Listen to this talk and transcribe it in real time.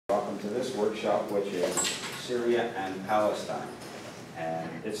Welcome to this workshop, which is Syria and Palestine. And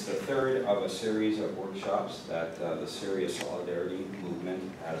it's the third of a series of workshops that the Syria Solidarity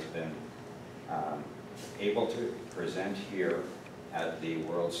Movement has been able to present here at the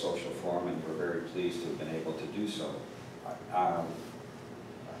World Social Forum, and we're very pleased to have been able to do so.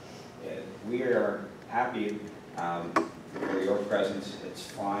 We are happy for your presence. It's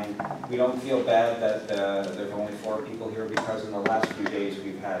fine. We don't feel bad that there's only 4 people here, because in the last few days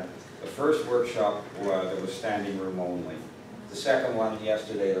we've had the first workshop where there was standing room only. The second one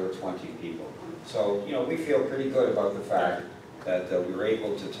yesterday there were 20 people. So, you know, we feel pretty good about the fact that we were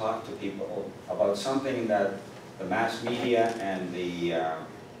able to talk to people about something that the mass media and the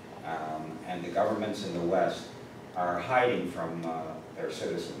governments in the West are hiding from their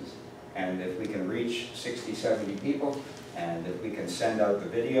citizens. And if we can reach 60, 70 people, and if we can send out the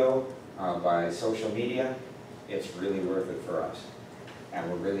video by social media, it's really worth it for us. And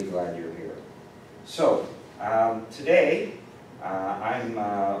we're really glad you're here. So, today, I'm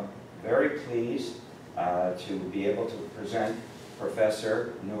very pleased to be able to present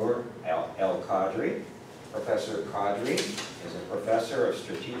Professor Nour El-Kadri. Professor Kadri is a professor of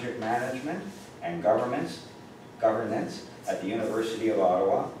strategic management and governance at the University of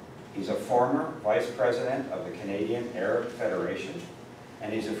Ottawa. He's a former vice president of the Canadian Arab Federation,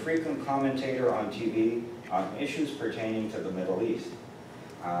 and he's a frequent commentator on TV on issues pertaining to the Middle East.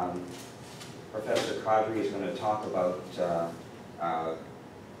 Professor Kadri is going to talk about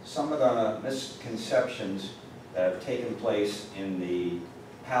some of the misconceptions that have taken place in the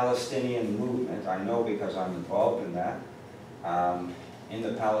Palestinian movement. I know because I'm involved in that. In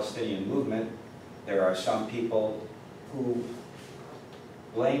the Palestinian movement, there are some people who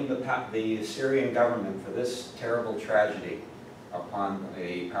blame the Syrian government for this terrible tragedy upon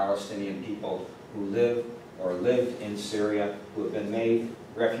the Palestinian people who live or lived in Syria, who have been made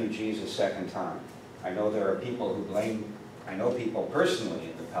refugees a second time. I know there are people who blame, I know people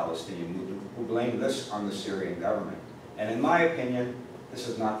personally in the Palestinian movement who blame this on the Syrian government. And in my opinion, this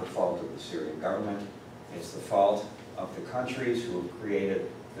is not the fault of the Syrian government. It's the fault of the countries who have created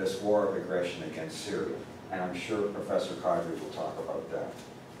this war of aggression against Syria. And I'm sure Professor Kadri will talk about that.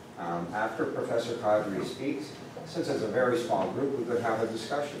 After Professor Kadri speaks, since it's a very small group, we could have a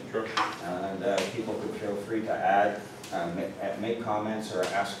discussion. Sure. And people could feel free to add, make comments or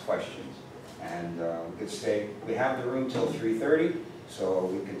ask questions. And we could stay, we have the room till 3:30, so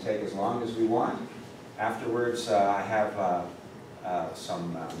we can take as long as we want. Afterwards, I have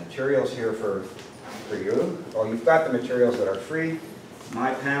some materials here for you. Well, you've got the materials that are free.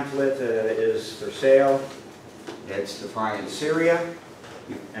 My pamphlet is for sale. It's Defiant Syria,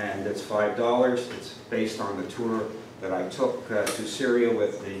 and it's $5. It's based on the tour that I took to Syria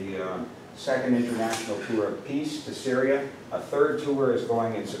with the Second International Tour of Peace to Syria. A third tour is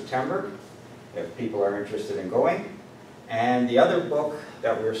going in September, if people are interested in going. And the other book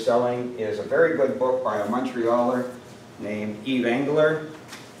that we're selling is a very good book by a Montrealer named Yves Engler,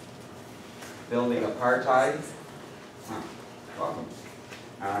 Building Apartheid. Welcome.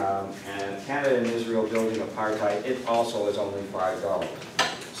 And Canada and Israel Building Apartheid. It also is only $5.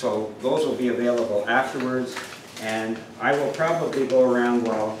 So those will be available afterwards. And I will probably go around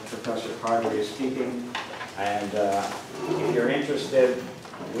while Professor Kadri is speaking. And if you're interested,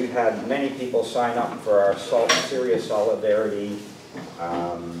 we've had many people sign up for our Syria Solidarity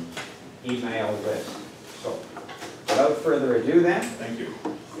email list. So without further ado then. Thank you.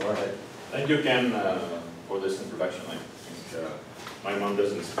 Go ahead. Thank you, Ken, for this introduction. I think my mom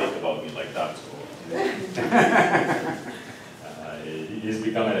doesn't speak about me like that, so he's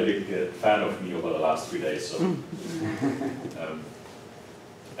becoming a big fan of me over the last 3 days. So,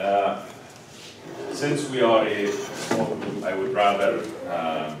 since we are a small group, I would rather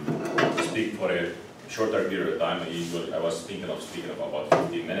speak for a shorter period of time. I was thinking of speaking for about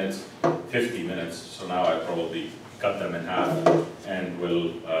 50 minutes. So now I probably cut them in half, and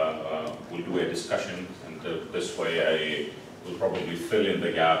we'll do a discussion. And this way, I will probably fill in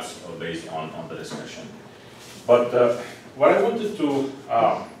the gaps based on the discussion. But what I wanted to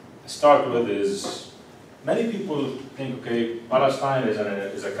start with is, many people think, okay, Palestine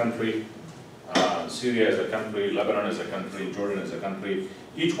is a country, Syria is a country, Lebanon is a country, Jordan is a country.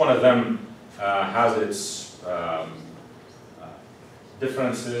 Each one of them has its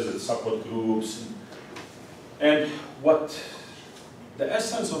differences, its support groups. And what the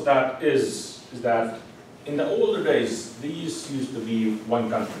essence of that is that in the older days, these used to be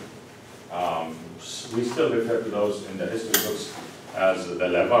one country. We still refer to those in the history books as the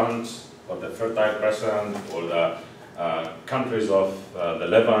Levant, or the Fertile Crescent, or the countries of the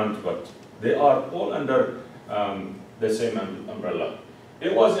Levant, but they are all under the same umbrella.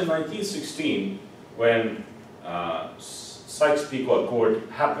 It was in 1916 when Sykes-Picot Accord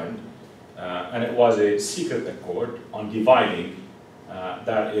happened, and it was a secret accord on dividing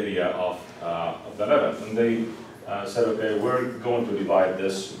that area of the Levant. And they said, okay, we're going to divide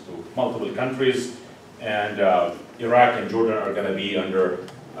this into multiple countries, and Iraq and Jordan are going to be under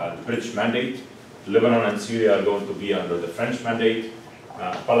the British mandate. Lebanon and Syria are going to be under the French mandate.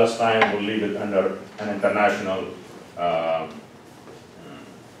 Palestine will leave it under an international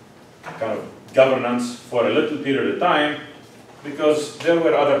kind of governance for a little period of time, because there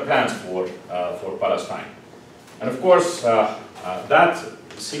were other plans for Palestine. And of course, that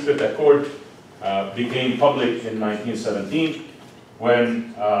secret accord became public in 1917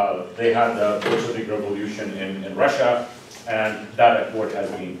 when they had the Bolshevik Revolution in Russia, and that accord has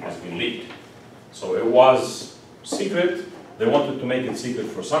been leaked. So it was secret. They wanted to make it secret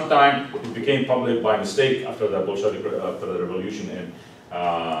for some time. It became public by mistake after the Bolshevik after the revolution in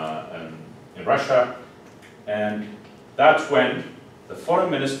Russia, and that's when the foreign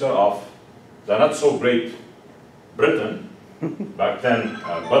minister of the not so great Britain, back then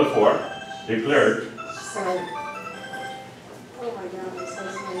Balfour, declared. Sorry. Oh my God, I'm so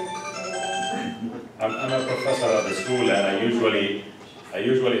sorry. I'm a professor at the school, and I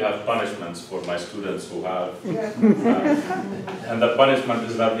usually have punishments for my students who have, and the punishment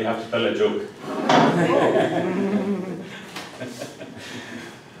is that they have to tell a joke.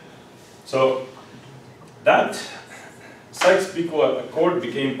 So that Sykes-Picot Accord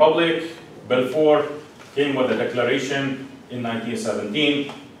became public. Balfour came with a declaration in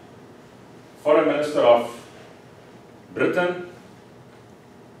 1917. Foreign Minister of Britain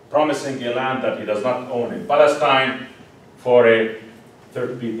promising a land that he does not own in Palestine for a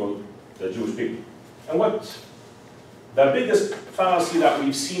third people, the Jewish people. And what the biggest fallacy that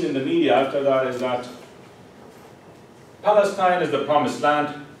we've seen in the media after that is that Palestine is the promised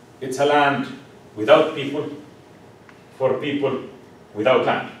land. It's a land without people, for people without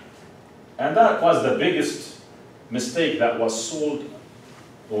land. And that was the biggest mistake that was sold,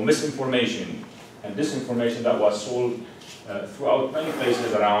 or misinformation and disinformation that was sold throughout many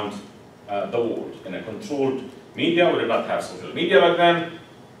places around the world. In a controlled media, we did not have social media back then.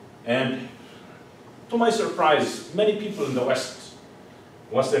 And to my surprise, many people in the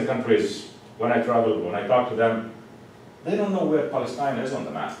Western countries, when I travel, when I talk to them, they don't know where Palestine is on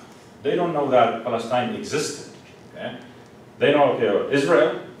the map. They don't know that Palestine existed. Okay? They know, okay,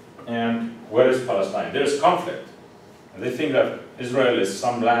 Israel, and where is Palestine? There is conflict. And they think that Israel is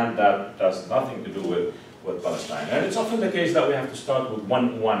some land that has nothing to do with Palestine. And it's often the case that we have to start with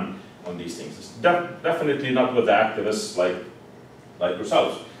one-on-one on these things. It's definitely not with the activists like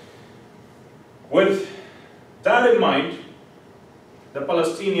yourselves. With that in mind, the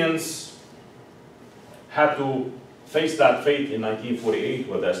Palestinians had to face that fate in 1948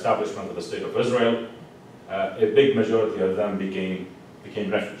 with the establishment of the State of Israel. A big majority of them became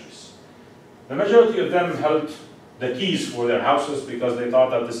refugees. The majority of them held the keys for their houses because they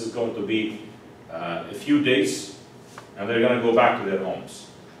thought that this is going to be a few days and they're going to go back to their homes.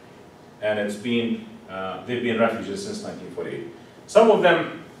 And they've been refugees since 1948. Some of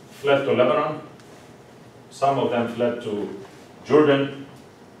them fled to Lebanon. Some of them fled to Jordan,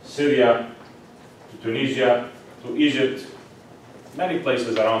 Syria, to Tunisia, to Egypt, many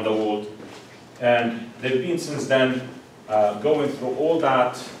places around the world. And they've been since then going through all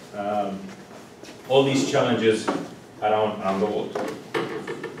that, all these challenges around the world.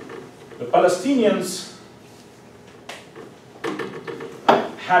 The Palestinians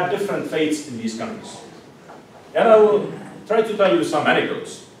had different fates in these countries. And I will try to tell you some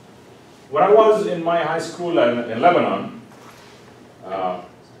anecdotes. When I was in my high school in Lebanon,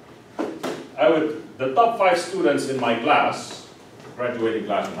 the top 5 students in my class, graduating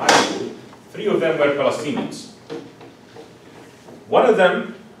class in high school, 3 of them were Palestinians. One of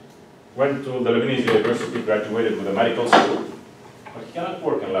them went to the Lebanese university, graduated with a medical school, but he cannot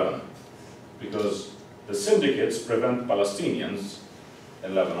work in Lebanon because the syndicates prevent Palestinians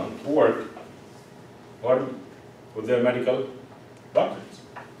in Lebanon to work or with their medical doctorates.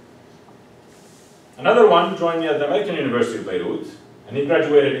 Another one joined me at the American University of Beirut, and he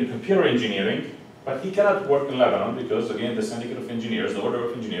graduated in computer engineering, but he cannot work in Lebanon because, again, the syndicate of engineers, the order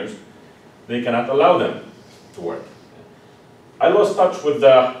of engineers, they cannot allow them to work. I lost touch with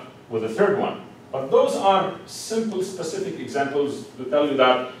the third one, but those are simple, specific examples to tell you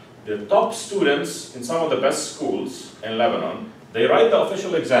that the top students in some of the best schools in Lebanon, they write the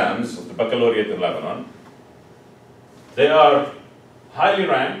official exams of the baccalaureate in Lebanon. They are highly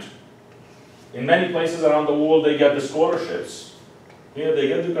ranked. In many places around the world, they get the scholarships. Here, they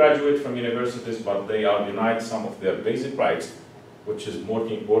get to graduate from universities, but they are denied some of their basic rights which is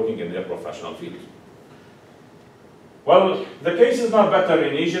working in their professional field. Well, the case is not better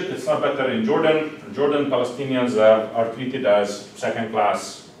in Egypt, it's not better in Jordan. In Jordan, Palestinians are treated as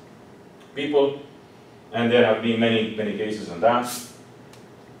second-class people, and there have been many cases in that.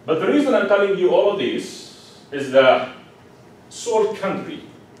 But the reason I'm telling you all of this is the sole country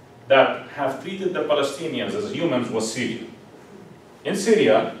that have treated the Palestinians as humans was Syria. In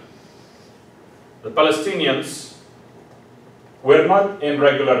Syria, the Palestinians were not in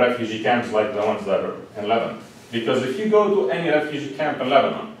regular refugee camps like the ones that are in Lebanon. Because if you go to any refugee camp in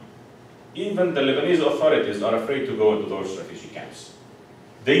Lebanon, even the Lebanese authorities are afraid to go into those refugee camps.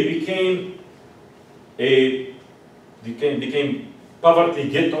 They became poverty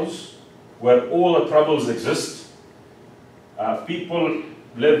ghettos where all the troubles exist. People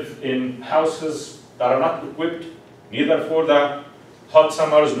live in houses that are not equipped neither for the hot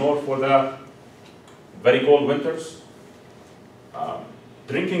summers nor for the very cold winters.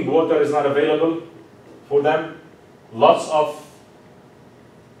 Drinking water is not available for them. Lots of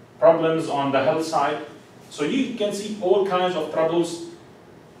problems on the health side. So you can see all kinds of troubles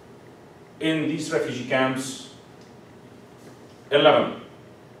in these refugee camps in Lebanon.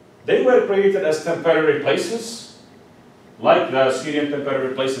 They were created as temporary places, like the Syrian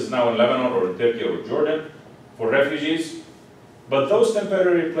temporary places now in Lebanon or in Turkey or Jordan for refugees. But those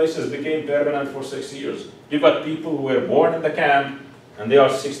temporary places became permanent for 6 years. You've got people who were born in the camp and they are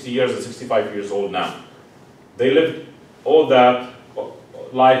 60 years and 65 years old now. They lived all that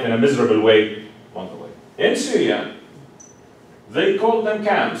life in a miserable way on the way. In Syria, they called them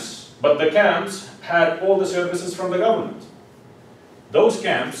camps, but the camps had all the services from the government. Those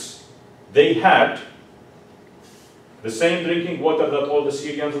camps, they had the same drinking water that all the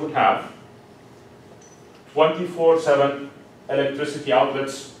Syrians would have, 24/7 electricity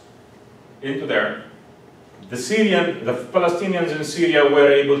outlets into there. The Palestinians in Syria were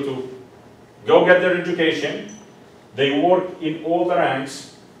able to go get their education. They worked in all the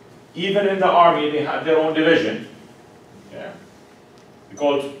ranks. Even in the army, they had their own division. Yeah. We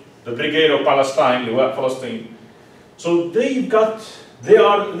call it the Brigade of Palestine, Palestine. So this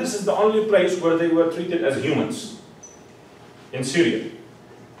is the only place where they were treated as humans in Syria.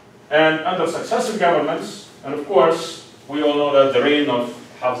 And under successive governments, and of course, we all know that the reign of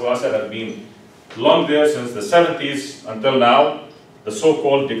Hafez al-Assad has been long there since the 70s until now. The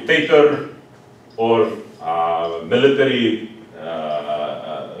so-called dictator or military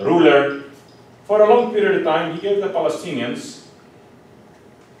ruler, for a long period of time, he gave the Palestinians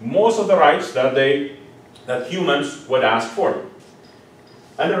most of the rights that humans would ask for.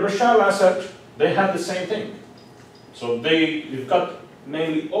 Under Bashar al-Assad, they had the same thing. So they've got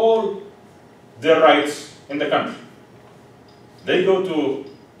mainly all their rights in the country. They go to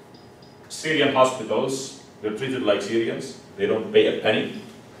Syrian hospitals, they're treated like Syrians, they don't pay a penny.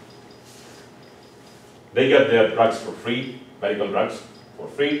 They get their drugs for free, medical drugs for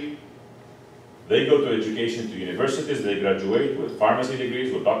free. They go to education to universities, they graduate with pharmacy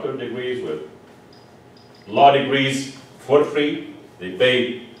degrees, with doctorate degrees, with law degrees for free. They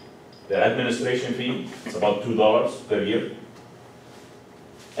pay the administration fee, it's about $2 per year.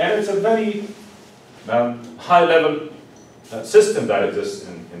 And it's a very high-level system that exists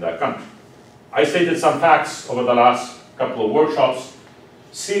in that country. I stated some facts over the last couple of workshops.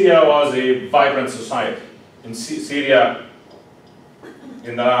 Syria was a vibrant society. In Syria,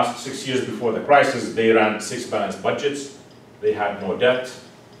 in the last 6 years before the crisis, they ran 6 balanced budgets. They had no debt.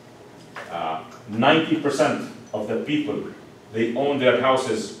 90% of the people, they own their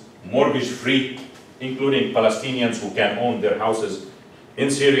houses mortgage-free, including Palestinians who can own their houses in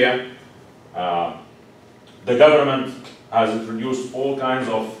Syria. The government has introduced all kinds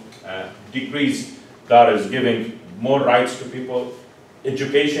of decrees that is giving more rights to people.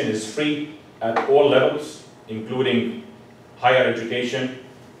 Education is free at all levels, including higher education,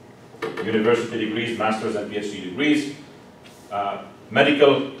 university degrees, master's and PhD degrees.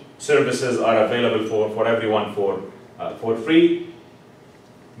 Medical services are available for everyone for free.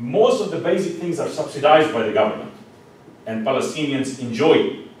 Most of the basic things are subsidized by the government, and Palestinians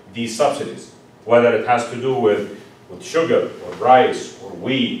enjoy these subsidies, whether it has to do with sugar or rice or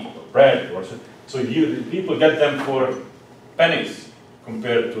wheat or bread. So people get them for pennies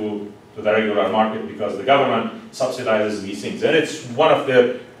compared to the regular market because the government subsidizes these things. And it's one of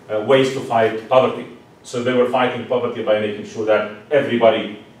the ways to fight poverty. So they were fighting poverty by making sure that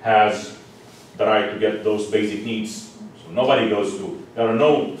everybody has the right to get those basic needs. So nobody goes to, there are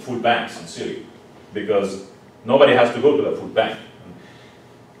no food banks in Syria because nobody has to go to the food bank.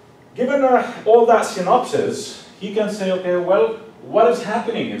 Given all that synopsis, he can say, okay, well, what is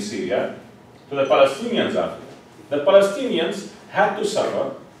happening in Syria to the Palestinians after? The Palestinians had to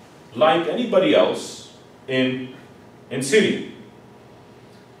suffer like anybody else in Syria.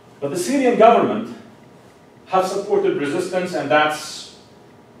 But the Syrian government have supported resistance, and that's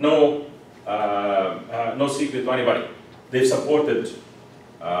no secret to anybody. They've supported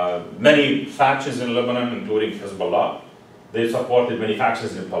many factions in Lebanon, including Hezbollah. They've supported many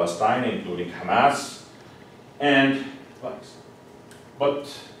factions in Palestine, including Hamas. But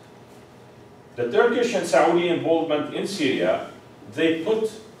the Turkish and Saudi involvement in Syria, they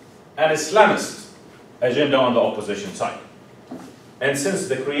put an Islamist agenda on the opposition side. And since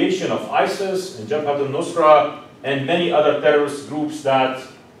the creation of ISIS and Jabhat al-Nusra and many other terrorist groups that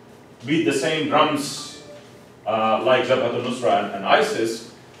beat the same drums like Jabhat al-Nusra and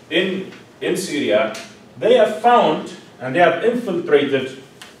ISIS in Syria, they have found and they have infiltrated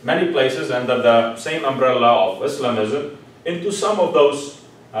many places under the same umbrella of Islamism into some of those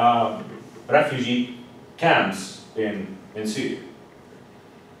refugee camps in Syria.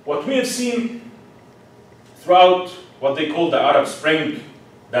 What we have seen throughout what they call the Arab Spring,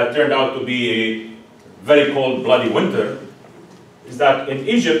 that turned out to be a very cold, bloody winter, is that in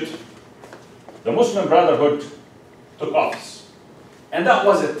Egypt, the Muslim Brotherhood took office. And that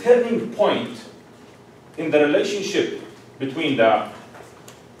was a turning point in the relationship between the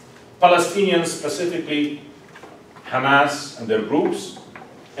Palestinians, specifically Hamas and their groups,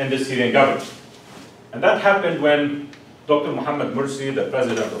 and the Syrian government. And that happened when Dr. Mohammed Morsi, the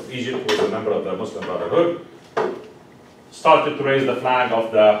president of Egypt, who was a member of the Muslim Brotherhood, started to raise the flag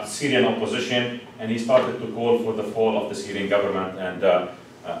of the Syrian opposition, and he started to call for the fall of the Syrian government and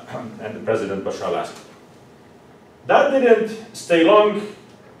the President Bashar al-Assad. That didn't stay long,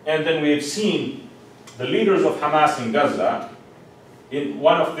 and then we've seen the leaders of Hamas in Gaza, in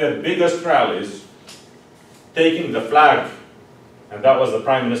one of their biggest rallies, taking the flag, and that was the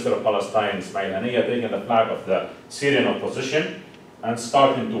Prime Minister of Palestine, Ismail Haniyeh, taking the flag of the Syrian opposition and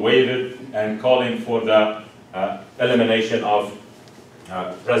starting to wave it and calling for the elimination of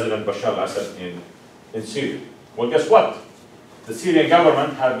President Bashar al-Assad in Syria. Well, guess what? The Syrian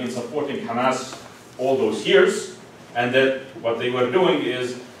government had been supporting Hamas all those years, and that what they were doing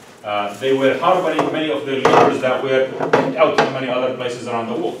is they were harboring many of the leaders that were kicked out in many other places around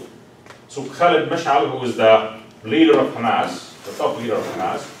the world. So Khalid Mash'al, who is the leader of Hamas, the top leader of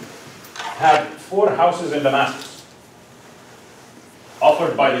Hamas, had 4 houses in Damascus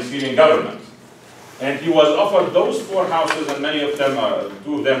offered by the Syrian government. And he was offered those 4 houses, and many of them,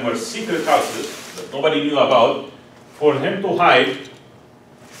 2 of them were secret houses that nobody knew about, for him to hide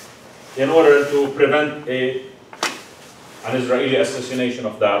in order to prevent an Israeli assassination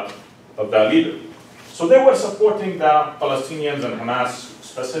of that leader. So they were supporting the Palestinians and Hamas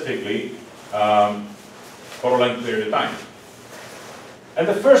specifically for a length period of time. And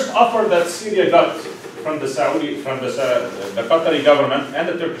the first offer that Syria got from the Qatari government and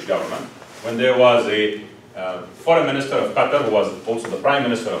the Turkish government, when there was a foreign minister of Qatar, who was also the prime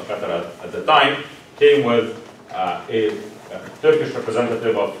minister of Qatar at the time, came with a Turkish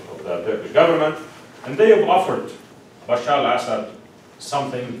representative of the Turkish government, and they have offered Bashar al-Assad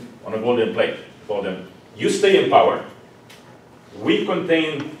something on a golden plate. They told him, you stay in power, we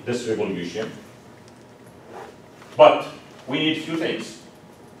contain this revolution, but we need 2 things.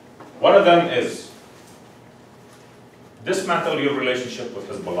 One of them is dismantle your relationship with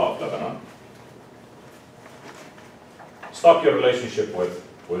Hezbollah of Lebanon, stop your relationship with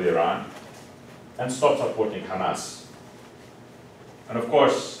Iran, and stop supporting Hamas. And of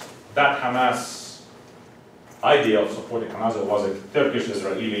course, that Hamas idea of supporting Hamas was a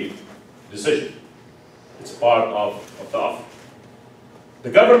Turkish-Israeli decision. It's part of the offer. The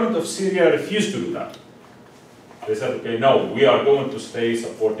government of Syria refused to do that. They said, okay, no, we are going to stay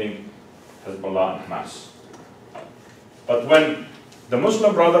supporting Hezbollah and Hamas. But when the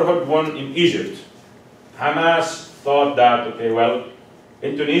Muslim Brotherhood won in Egypt, Hamas thought that, okay, well,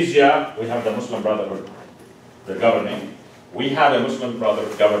 in Tunisia, we have the Muslim Brotherhood, they're governing. We have a Muslim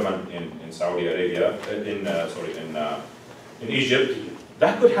Brotherhood government in Saudi Arabia, in Egypt.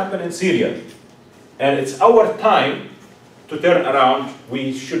 That could happen in Syria. And it's our time to turn around.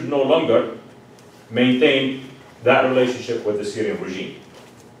 We should no longer maintain that relationship with the Syrian regime.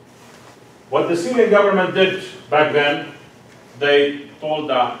 What the Syrian government did back then, they told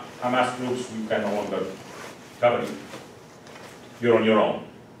the Hamas groups, we can no longer cover you. You're on your own.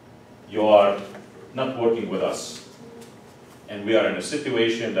 You are not working with us. And we are in a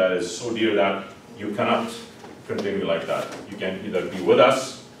situation that is so dear that you cannot continue like that. You can either be with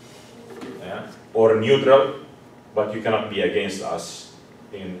us or neutral, but you cannot be against us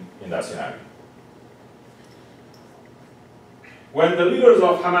in that scenario. When the leaders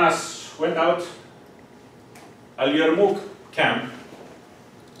of Hamas went out, Al-Yarmouk camp,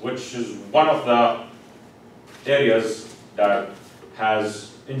 which is one of the areas that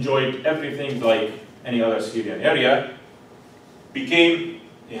has enjoyed everything like any other Syrian area, became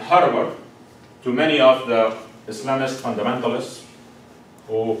a harbor to many of the Islamist fundamentalists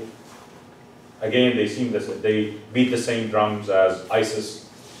who, again, they beat the same drums as ISIS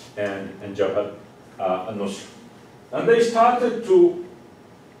and Jabhat al-Nusra. And they started to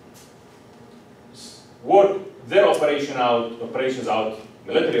work their operations out,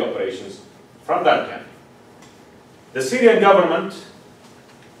 military operations, from that camp. The Syrian government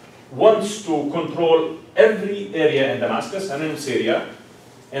wants to control every area in Damascus and in Syria,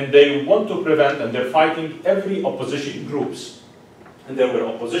 and they want to prevent, and they're fighting every opposition groups. And there were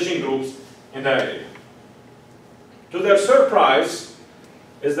opposition groups in that area. To their surprise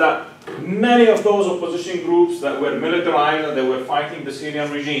is that many of those opposition groups that were militarized and they were fighting the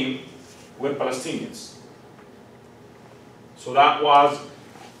Syrian regime were Palestinians. So that was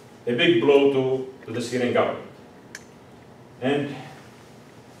a big blow to the Syrian government. And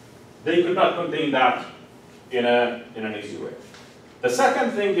they could not contain that in an easy way. The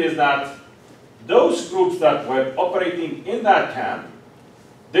second thing is that those groups that were operating in that camp,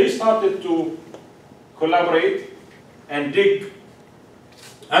 they started to collaborate and dig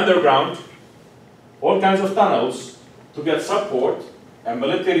underground all kinds of tunnels to get support and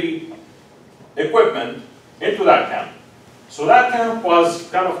military equipment into that camp. So that camp was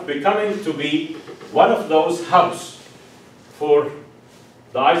kind of becoming to be one of those hubs for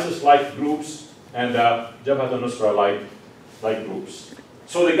the ISIS-like groups and the Jabhat al-Nusra-like groups.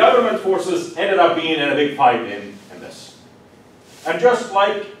 So the government forces ended up being in a big fight in this. And just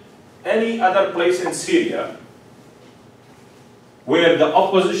like any other place in Syria, where the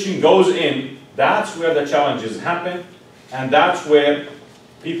opposition goes in, that's where the challenges happen, and that's where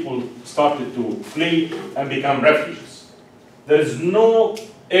people started to flee and become refugees. There is no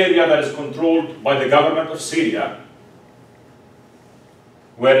area that is controlled by the government of Syria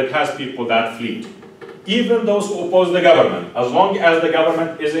where it has people that flee. Even those who oppose the government, as long as the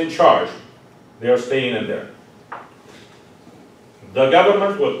government is in charge, they are staying in there. The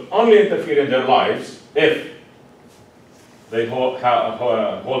government will only interfere in their lives if they hold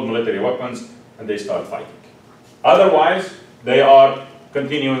military weapons and they start fighting. Otherwise, they are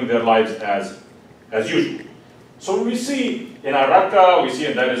continuing their lives as usual. So we see in Raqqa, we see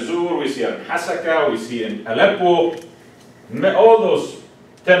in Deir ez-Zor, we see in Hasaka, we see in Aleppo, all those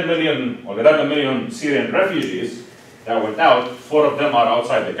 10 million or 11 million Syrian refugees that went out. 4 of them are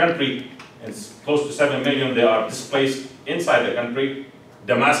outside the country, and close to 7 million they are displaced inside the country.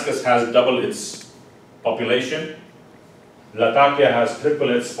 Damascus has doubled its population. Latakia has tripled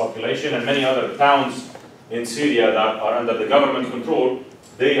its population, and many other towns in Syria that are under the government control,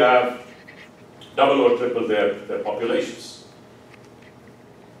 they have doubled or tripled their populations.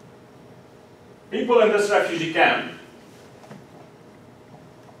 People in this refugee camp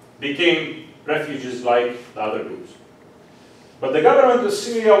became refugees like the other groups. But the government of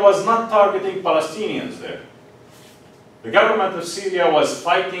Syria was not targeting Palestinians there. The government of Syria was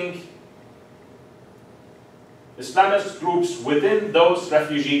fighting Islamist groups within those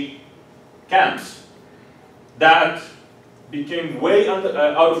refugee camps that became way out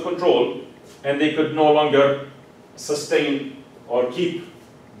of control, and they could no longer sustain or keep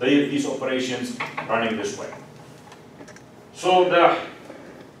these operations running this way. So the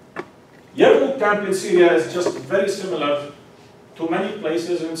Yarmouk camp in Syria is just very similar to many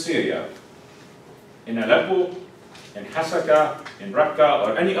places in Syria. In Aleppo, in Hasaka, in Raqqa,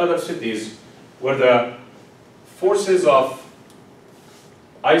 or any other cities where the forces of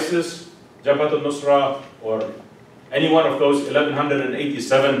ISIS, Jabhat al-Nusra, or any one of those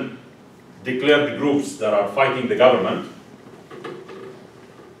 1,187 declared groups that are fighting the government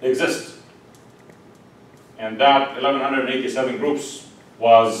exist. And that 1,187 groups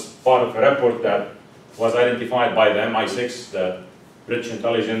was part of a report that was identified by the MI6, the British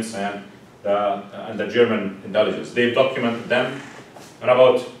intelligence, and the German intelligence. They've documented them, and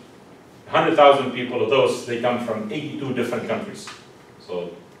about 100,000 people of those, they come from 82 different countries.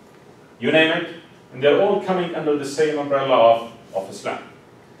 So, you name it, and they're all coming under the same umbrella of Islam.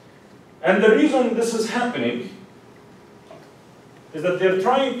 And the reason this is happening is that they're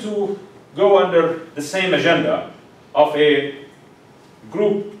trying to go under the same agenda of a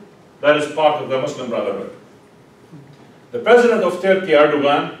group that is part of the Muslim Brotherhood. The president of Turkey,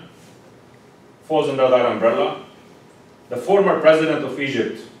 Erdogan, falls under that umbrella. The former president of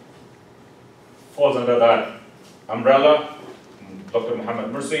Egypt falls under that umbrella, Dr.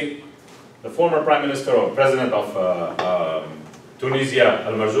 Mohamed Morsi. The former prime minister or president of Tunisia,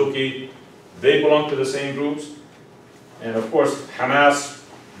 Al-Marzouki, they belong to the same groups. and of course Hamas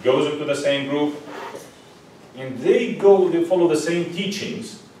goes into the same group, and they follow the same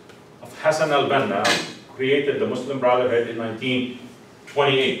teachings of Hassan al-Banna, who created the Muslim Brotherhood in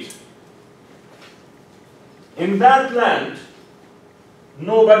 1928. In that land,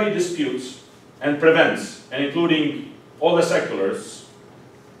 nobody disputes and prevents, and including all the seculars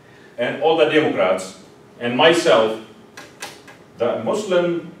and all the Democrats and myself, the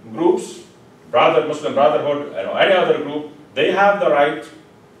Muslim groups, Muslim Brotherhood, and any other group, they have the right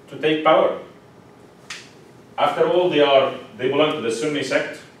to take power. After all, they belong to the Sunni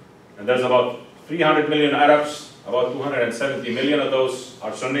sect, and there's about 300 million Arabs, about 270 million of those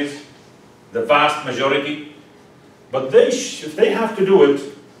are Sunnis, the vast majority. But if they have to do it,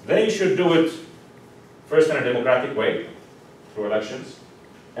 they should do it first in a democratic way, through elections,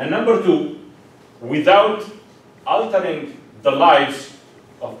 and number two, without altering the lives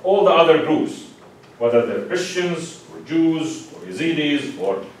of all the other groups, whether they're Christians, or Jews, or Yazidis,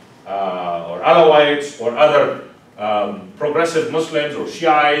 or Alawites, or other progressive Muslims, or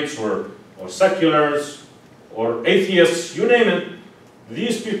Shiites, or seculars, or atheists, you name it.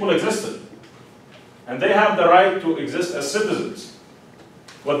 These people existed. And they have the right to exist as citizens.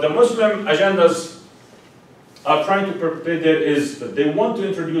 What the Muslim agendas are trying to perpetrate there is that they want to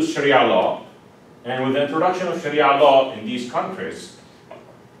introduce Sharia law, and with the introduction of Sharia law in these countries,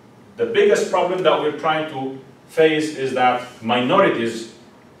 the biggest problem that we're trying to face is that minorities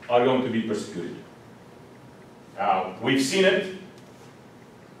are going to be persecuted. We've seen it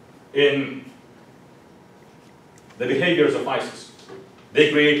in the behaviors of ISIS.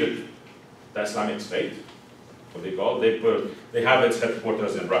 They created the Islamic State, what they call it. They have its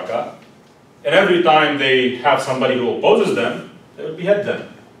headquarters in Raqqa, and every time they have somebody who opposes them, they will behead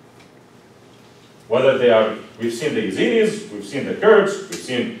them. Whether they are, we've seen the Yazidis, we've seen the Kurds,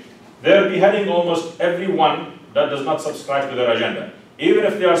 they're beheading almost everyone that does not subscribe to their agenda, even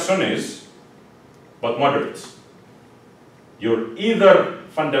if they are Sunnis, but moderates. You're either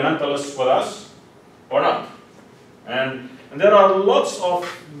fundamentalists with us or not. And there are lots of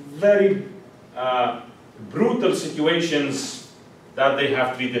very brutal situations that they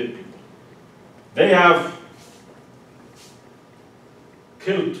have treated people. They have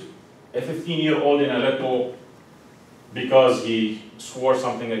killed a 15-year-old in Aleppo because he swore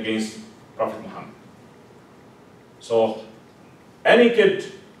something against Prophet Muhammad. So any kid,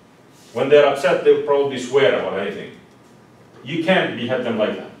 when they're upset, they'll probably swear about anything. You can't behead them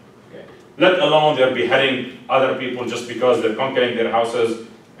like that. Okay? Let alone they're beheading other people just because they're conquering their houses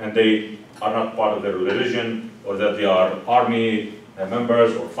and they are not part of their religion, or that they are army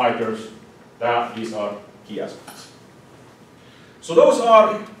members or fighters. These are key aspects. So those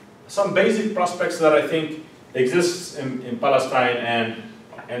are some basic prospects that I think exists in Palestine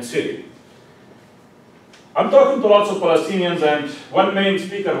and Syria. I'm talking to lots of Palestinians, and one main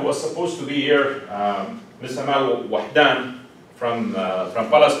speaker who was supposed to be here, Ms. Amal Wahdan from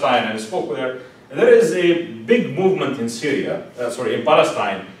Palestine, and I spoke with her. And there is a big movement in in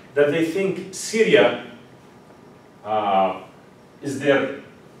Palestine, that they think Syria is their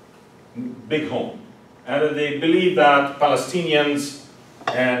big home, and that they believe that Palestinians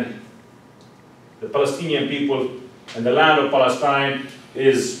and the Palestinian people and the land of Palestine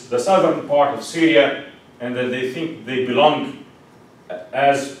is the southern part of Syria, and that they think they belong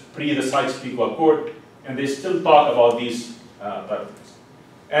as pre the Sykes-Picot Accord, and they still talk about these type of things.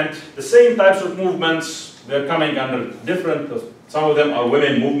 And the same types of movements, they're coming under different, some of them are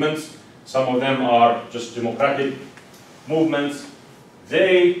women movements, some of them are just democratic movements.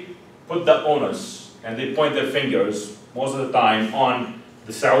 They put the onus and they point their fingers most of the time on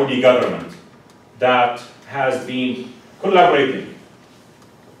the Saudi government that has been collaborating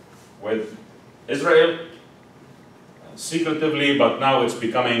with Israel secretively, but now it's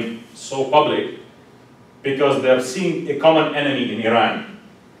becoming so public because they're seeing a common enemy in Iran,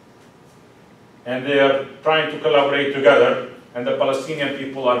 and they're trying to collaborate together, and the Palestinian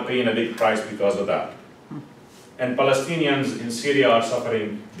people are paying a big price because of that. And Palestinians in Syria are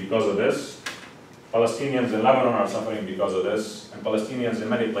suffering because of this. Palestinians in Lebanon are suffering because of this, and Palestinians in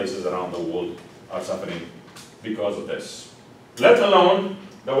many places around the world are suffering because of this. Let alone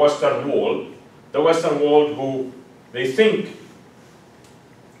the Western world who they think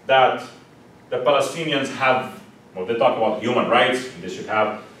that the Palestinians have, well, they talk about human rights, and they should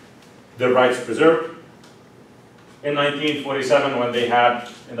have their rights preserved. In 1947, when they had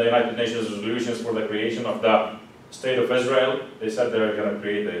in the United Nations resolutions for the creation of the State of Israel, they said they were going to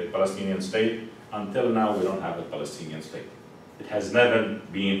create a Palestinian state. Until now, we don't have a Palestinian state. It has never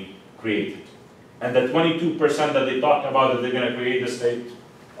been created. And the 22% that they talked about that they're going to create the state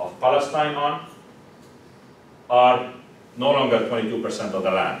of Palestine on are no longer 22% of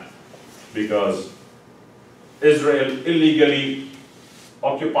the land, because Israel illegally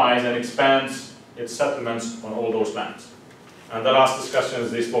occupies and expands its settlements on all those lands. And the last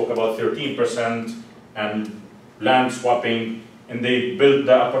discussions, they spoke about 13% and land swapping, and they built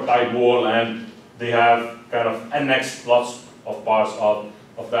the apartheid wall, and they have kind of annexed lots of parts of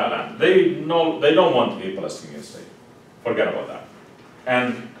that land. They don't want a Palestinian state. Forget about that.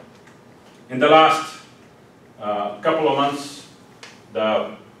 And in the last couple of months,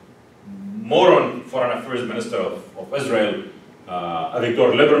 the moron foreign affairs minister of Israel,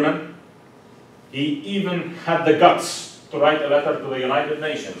 Avigdor Lieberman, he even had the guts to write a letter to the United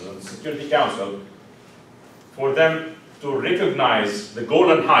Nations and the Security Council for them to recognize the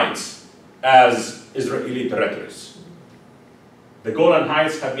Golan Heights as Israeli territories. The Golan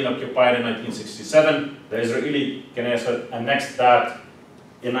Heights have been occupied in 1967. The Israeli Knesset annexed that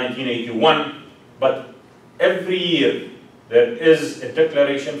in 1981. But every year there is a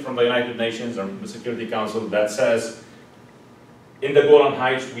declaration from the United Nations or the Security Council that says in the Golan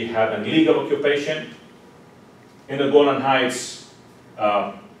Heights we have an illegal occupation. In the Golan Heights,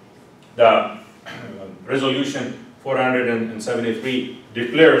 the resolution 473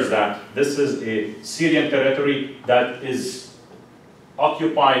 declares that this is a Syrian territory that is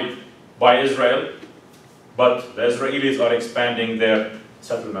occupied by Israel, but the Israelis are expanding their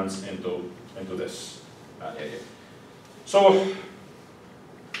settlements into this area. So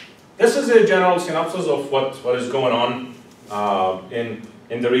this is a general synopsis of what is going on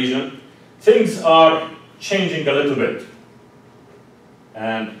in the region. Things are changing a little bit,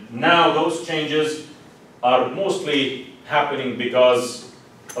 and now those changes are mostly happening because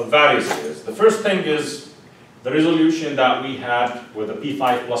of various areas. The first thing is the resolution that we had with the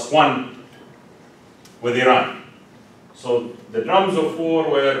P5+1 with Iran. So the drums of war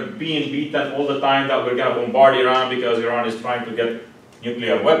were being beaten all the time that we're going to bombard Iran because Iran is trying to get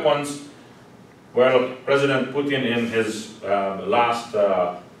nuclear weapons. Well, President Putin in his last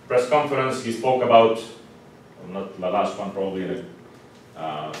press conference, he spoke about, well, not the last one, probably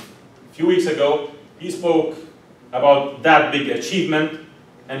a few weeks ago, he spoke about that big achievement,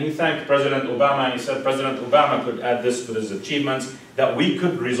 and he thanked President Obama, and he said President Obama could add this to his achievements, that we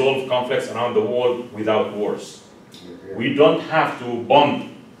could resolve conflicts around the world without wars. We don't have to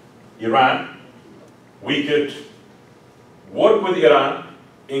bomb Iran. We could work with Iran,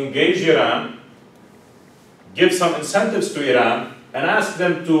 engage Iran, give some incentives to Iran, and ask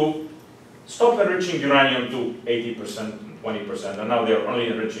them to stop enriching uranium to 80% and 20%, and now they're only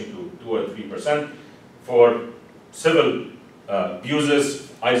enriching to 2 or 3% for civil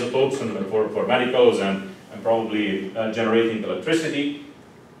uses, isotopes, and for medicals, and probably generating electricity.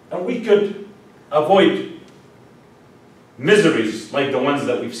 And we could avoid miseries like the ones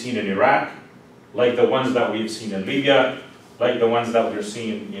that we've seen in Iraq, like the ones that we've seen in Libya, like the ones that we're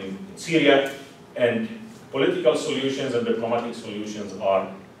seeing in Syria, and political solutions and diplomatic solutions are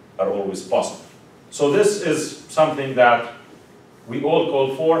always possible. So this is something that we all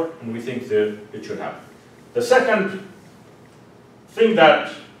call for, and we think that it should happen. The second thing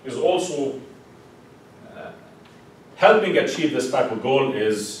that is also helping achieve this type of goal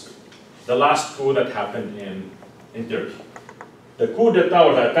is the last coup that happened in Turkey. The coup d'etat,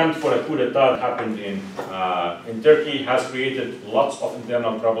 or the attempt for a coup d'etat that happened in Turkey has created lots of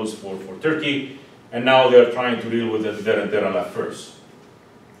internal troubles for Turkey, and now they're trying to deal with their internal affairs.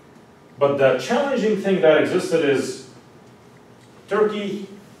 But the challenging thing that existed is Turkey,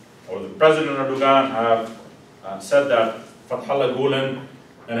 or the President Erdogan, have said that Fethullah Gulen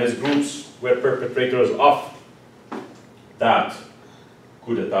and his groups were perpetrators of that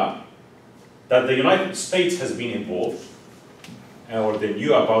coup d'etat, that the United States has been involved, or they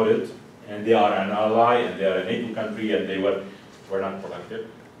knew about it, and they are an ally, and they are a NATO country, and they were not protected.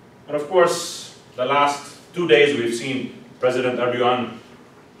 And of course, the last 2 days we've seen President Erdogan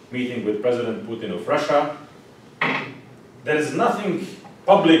meeting with President Putin of Russia. There is nothing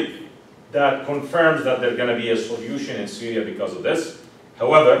public that confirms that there's going to be a solution in Syria because of this.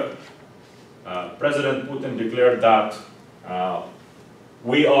 However, President Putin declared that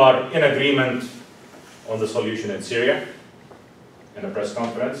we are in agreement on the solution in Syria in a press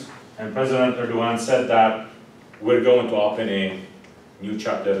conference, and President Erdogan said that we're going to open a new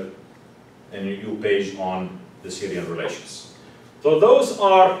chapter and a new page on the Syrian relations. So those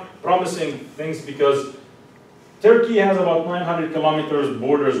are promising things, because Turkey has about 900 kilometers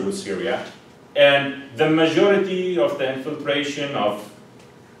borders with Syria, and the majority of the infiltration of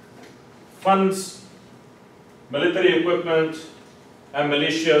funds, military equipment, and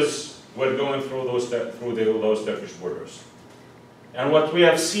militias were going through those Turkish borders. And what we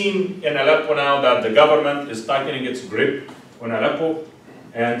have seen in Aleppo now, that the government is tightening its grip on Aleppo,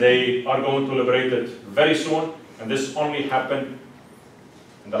 and they are going to liberate it very soon. And this only happened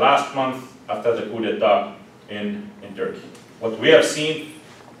in the last month after the coup d'etat in Turkey. What we have seen,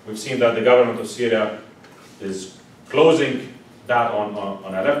 we've seen that the government of Syria is closing that on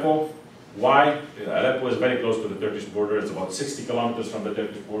Aleppo. Why? Aleppo is very close to the Turkish border. It's about 60 kilometers from the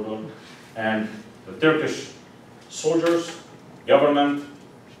Turkish border. And the Turkish soldiers, government,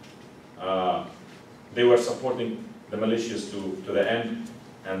 they were supporting the militias to the end,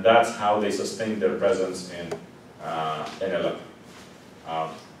 and that's how they sustained their presence in Aleppo.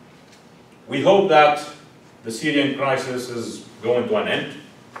 We hope that the Syrian crisis is going to an end,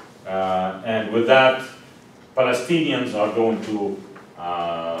 and with that, Palestinians are going to,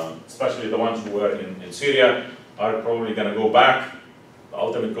 especially the ones who were in Syria, are probably going to go back. The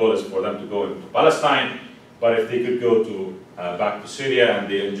ultimate goal is for them to go into Palestine, but if they could go to back to Syria and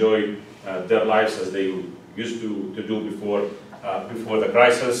they enjoy their lives as they used to do before the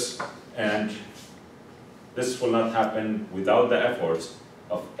crisis, and this will not happen without the efforts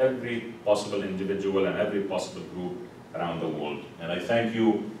of every possible individual and every possible group around the world. And I thank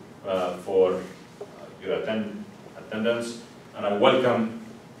you for your attendance, and I welcome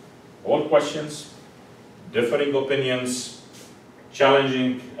all questions, differing opinions,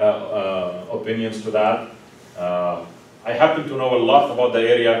 challenging opinions to that. I happen to know a lot about the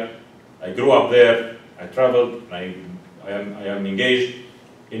area. I grew up there, I traveled, and I am engaged.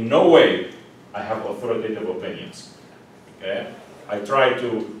 In no way I have authoritative opinions. Okay? I try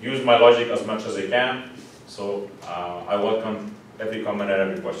to use my logic as much as I can, so I welcome every comment and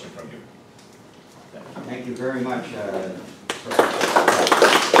every question from you. Thank you very much.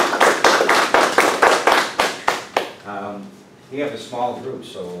 We have a small group,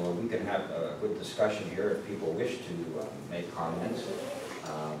 so we can have a good discussion here if people wish to make comments.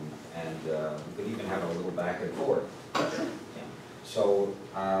 And we could even have a little back and forth. Yeah. So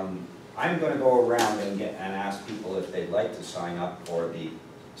I'm going to go around and ask people if they'd like to sign up for the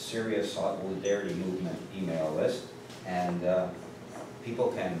Syria Solidarity Movement email list. And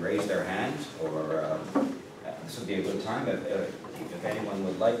people can raise their hands, or this would be a good time if anyone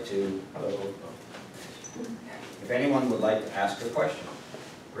would like to. If anyone would like to ask a question.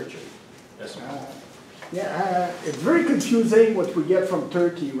 Richard. Yes, sir. It's very confusing what we get from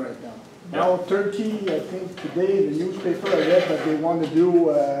Turkey right now. Now Turkey, I think today in the newspaper I read that they want to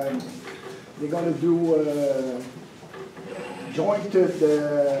do, they're going to do joint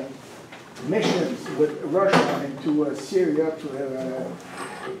missions with Russia into Syria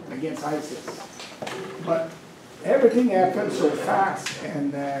against ISIS. But everything happened so fast,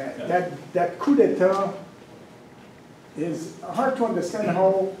 and that coup d'etat is hard to understand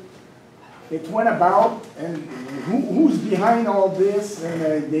how it went about, and who's behind all this,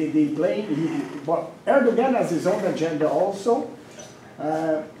 and they blame. But Erdogan has his own agenda also.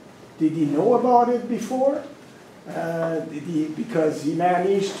 Did he know about it before? Because he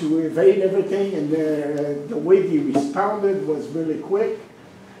managed to evade everything, and the way he responded was really quick.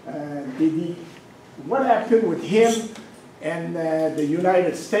 What happened with him and the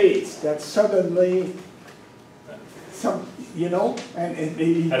United States that suddenly, and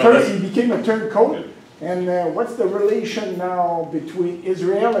he became a turncoat? And what's the relation now between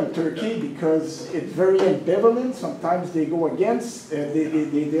Israel and Turkey? Because it's very ambivalent. Sometimes they go against,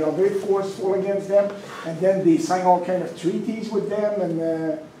 they are very forceful against them, and then they sign all kind of treaties with them. And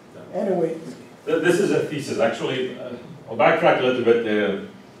anyway, this is a thesis. Actually, I'll backtrack a little bit. A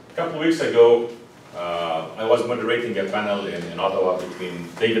couple of weeks ago, I was moderating a panel in Ottawa between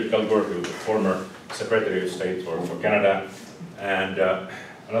David Kilgour, who was the former Secretary of State for Canada, and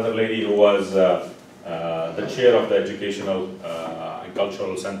another lady who was the chair of the Educational and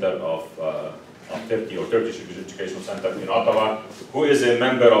Cultural Center of Turkey, or Turkish Educational Center in Ottawa, who is a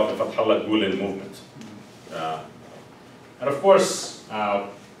member of the Fathallah Gulen movement. And of course,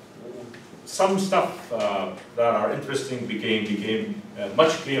 some stuff that are interesting became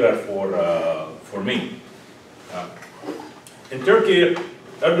much clearer for me. In Turkey,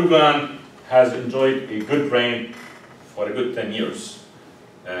 Erdogan has enjoyed a good reign for a good 10 years.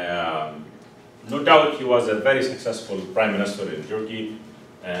 No doubt he was a very successful prime minister in Turkey,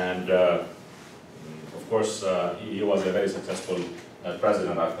 and of course he was a very successful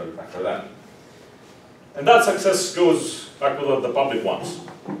president after that. And that success goes back to the public ones.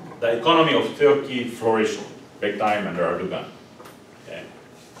 The economy of Turkey flourished big time under Erdogan. Okay.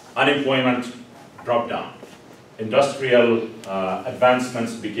 Unemployment dropped down. Industrial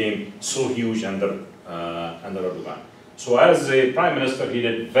advancements became so huge under Erdogan. So as a prime minister, he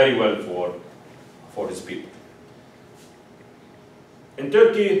did very well for his people. In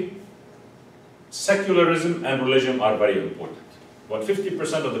Turkey, secularism and religion are very important. About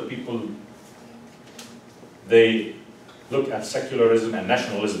 50% of the people, they look at secularism and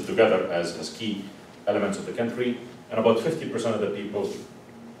nationalism together as key elements of the country, and about 50% of the people,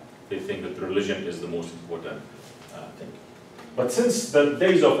 they think that religion is the most important thing. But since the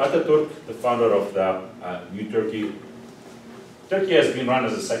days of Ataturk, the founder of the New Turkey, Turkey has been run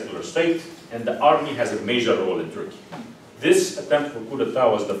as a secular state, and the army has a major role in Turkey. This attempt for coup d'etat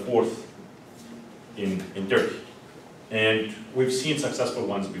was the fourth in Turkey, and we've seen successful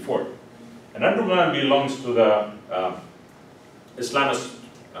ones before. And Erdogan belongs to the Islamist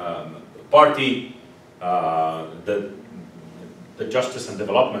party, the Justice and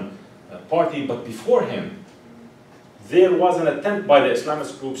Development Party, but before him, there was an attempt by the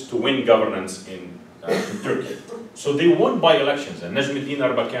Islamist groups to win governance in Turkey. So they won by elections, and Najmuddin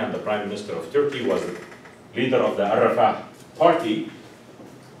Erbakan, the Prime Minister of Turkey, was the leader of the Arafah party.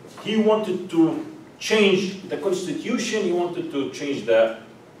 He wanted to change the constitution, he wanted to change the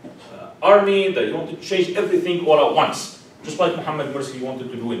army, he wanted to change everything all at once, just like Mohammed Morsi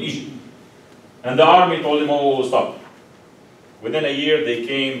wanted to do in Egypt. And the army told him, oh, stop. Within a year, they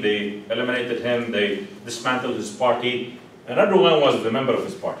came, they eliminated him, they dismantled his party, and Erdogan was the member of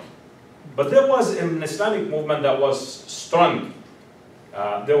his party. But there was an Islamic movement that was strong.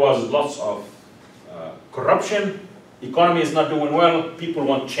 There was lots of corruption, economy is not doing well, people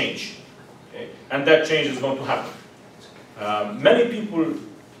want change. Okay? And that change is going to happen. Many people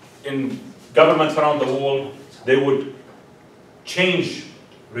in governments around the world, they would change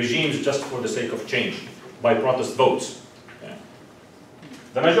regimes just for the sake of change, by protest votes. Okay?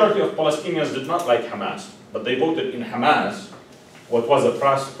 The majority of Palestinians did not like Hamas, but they voted in Hamas, what was a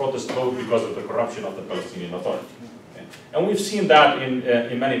protest vote because of the corruption of the Palestinian Authority. Okay? And we've seen that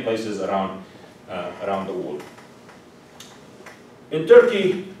in many places around the world. In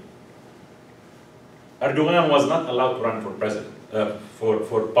Turkey, Erdogan was not allowed to run for president,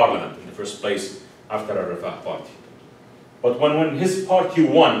 for parliament in the first place after Arafah party. But when his party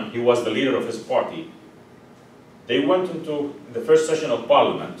won, he was the leader of his party, they went into the first session of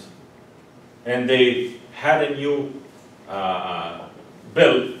parliament and they had a new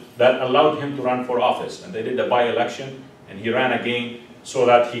bill that allowed him to run for office. And they did a by-election and he ran again so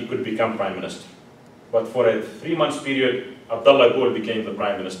that he could become prime minister. But for a 3-month period, Abdullah Gül became the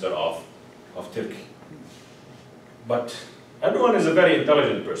prime minister of Turkey. But Erdogan is a very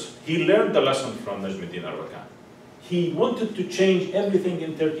intelligent person. He learned the lesson from Najmuddin Erbakan. He wanted to change everything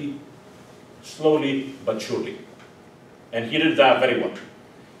in Turkey slowly but surely. And he did that very well.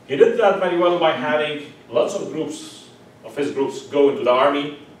 He did that very well by having lots of his groups go into the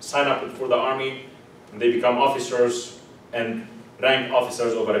army, sign up for the army, and they become officers and rank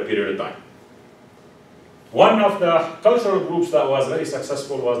officers over a period of time. One of the cultural groups that was very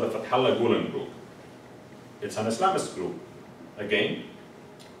successful was the Fethullah Gülen group. It's an Islamist group, again.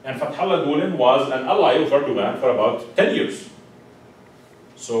 And Fethullah Gülen was an ally of Erdogan for about 10 years.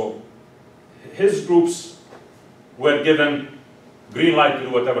 So his groups were given green light to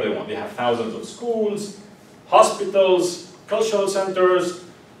do whatever they want. They have thousands of schools, hospitals, cultural centers.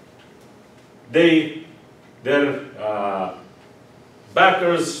 Their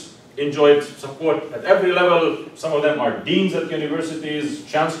backers enjoyed support at every level. Some of them are deans at universities,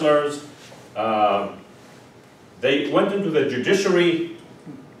 chancellors. They went into the judiciary.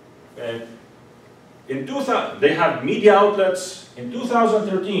 They have media outlets. In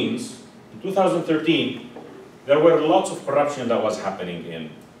 2013, there were lots of corruption that was happening in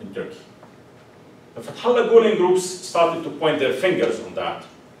Turkey. The Fethullah Gülen groups started to point their fingers on that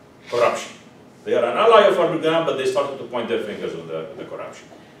corruption. They are an ally of Erdogan, but they started to point their fingers on the corruption.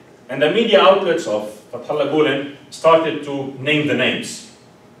 And the media outlets of Fethullah Gülen started to name the names.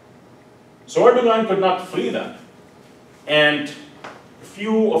 So Erdogan could not flee them. And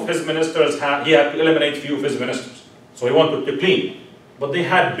few of his ministers, he had to eliminate few of his ministers. So he wanted to clean. But they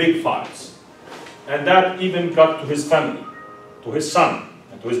had big files. And that even got to his family, to his son,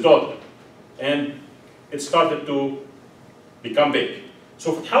 and to his daughter. And it started to become big.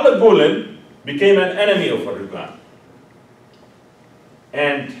 So Fethullah Gülen became an enemy of Erdogan.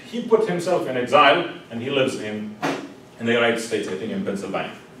 And he put himself in exile, and he lives in the United States, I think in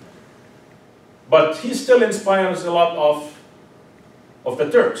Pennsylvania. But he still inspires a lot of the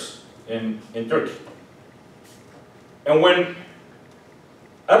Turks in Turkey. And when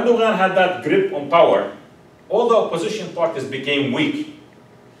Erdogan had that grip on power, all the opposition parties became weak.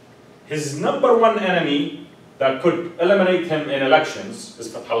 His number one enemy that could eliminate him in elections is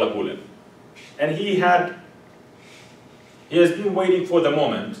Fethullah Gülen. And he has been waiting for the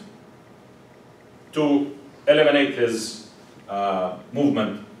moment to eliminate his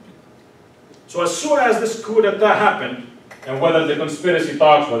movement. So as soon as this coup d'etat happened, and whether the conspiracy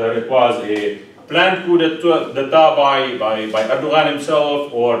talks, whether it was a planned coup d'etat by Erdogan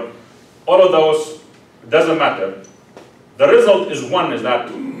himself, or all of those, it doesn't matter. The result is one, is that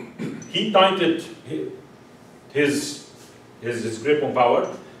he tightened his grip on power,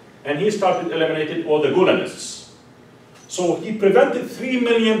 and he started eliminating all the Gulenists. So he prevented 3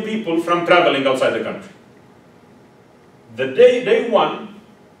 million people from traveling outside the country. The day one,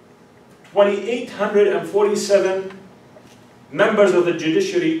 2,847 members of the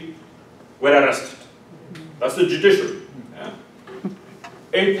judiciary were arrested. That's the judiciary. Yeah.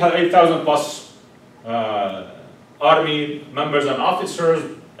 8,000 plus army members and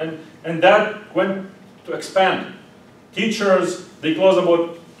officers, and that went to expand. Teachers, they closed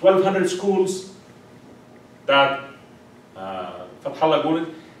about 1,200 schools that Fathallah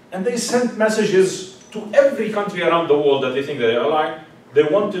Gulen, and they sent messages to every country around the world that they think they're allied. They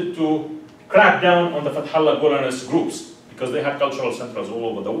wanted to crack down on the Fathallah Gulenist groups because they had cultural centers all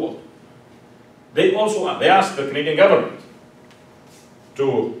over the world. They asked the Canadian government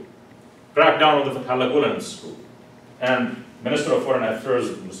to crack down on the Fathallah Gulenist group. And Minister of Foreign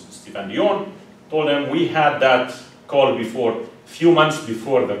Affairs, Stephen Dion, told them we had that call before, few months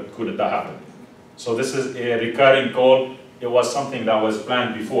before the coup d'etat happened. So this is a recurring call. It was something that was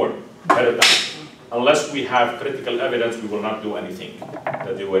planned before, ahead of time. Unless we have critical evidence, we will not do anything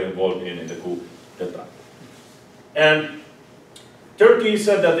that they were involved in the coup d'etat. And Turkey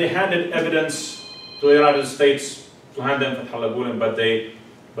said that they handed evidence to the United States to hand them Fathallah Gulen, but they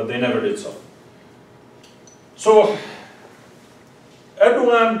never did so. So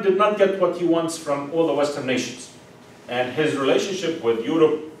Erdogan did not get what he wants from all the Western nations. And his relationship with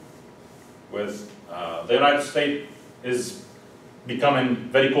Europe, with the United States, is becoming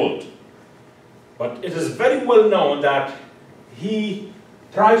very cold. But it is very well known that he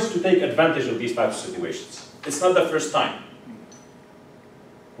tries to take advantage of these types of situations. It's not the first time.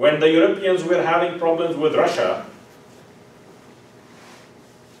 When the Europeans were having problems with Russia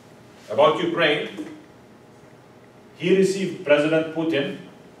about Ukraine, he received President Putin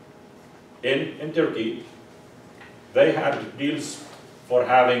in Turkey. They had deals for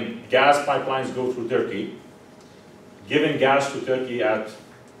having gas pipelines go through Turkey, giving gas to Turkey at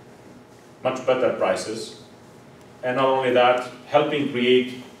much better prices, and not only that, helping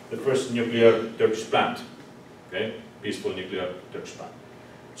create the first nuclear Turkish plant, okay, peaceful nuclear Turkish plant.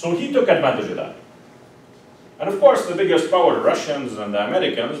 So he took advantage of that. And of course, the biggest power, the Russians and the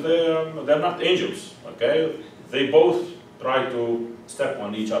Americans, they're not angels, okay? They both try to step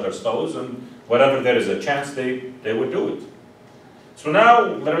on each other's toes, and wherever there is a chance, they would do it. So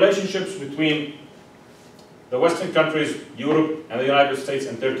now, the relationships between the Western countries, Europe and the United States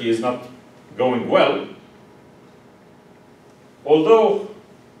and Turkey is not going well. Although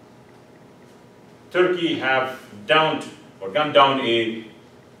Turkey have downed or gunned down a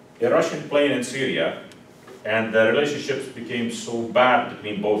Russian plane in Syria, and the relationships became so bad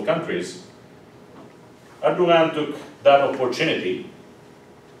between both countries, Erdogan took that opportunity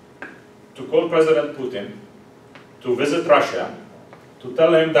to call President Putin, to visit Russia, to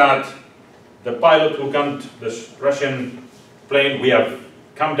tell him that the pilot who gunned this Russian plane, we have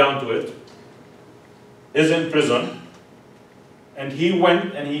come down to it, is in prison. And he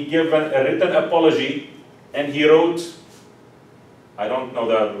went and he gave a written apology, and he wrote, I don't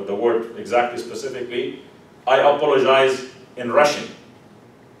know the word exactly specifically, I apologize in Russian,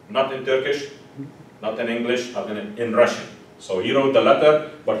 not in Turkish, not in English, not in Russian. So he wrote the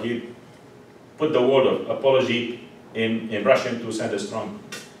letter, but he put the word of apology in Russian to send a strong.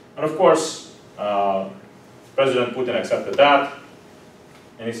 And of course, President Putin accepted that,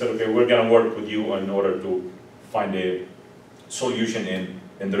 and he said, okay, we're going to work with you in order to find a solution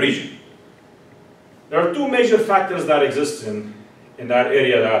in the region. There are two major factors that exist in that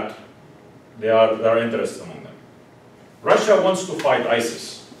area that there are interests among them. Russia wants to fight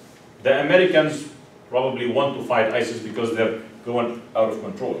ISIS. The Americans probably want to fight ISIS because they're going out of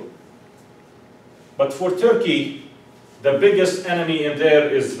control. But for Turkey, the biggest enemy in there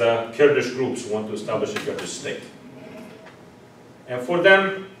is the Kurdish groups who want to establish a Kurdish state. And for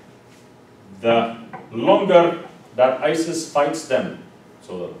them, the longer that ISIS fights them,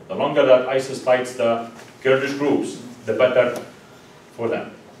 so the longer that ISIS fights the Kurdish groups, the better for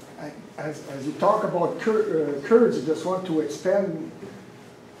them. As you talk about Kurds, I just want to expand.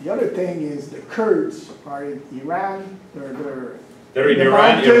 The other thing is the Kurds are in Iran, they're in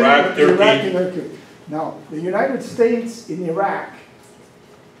Iran, Iraq, Turkey. Now, the United States in Iraq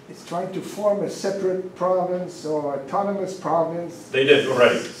is trying to form a separate province or autonomous province. They did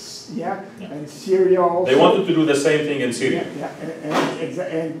already. Yeah, Yeah. and Syria also. They wanted to do the same thing in Syria.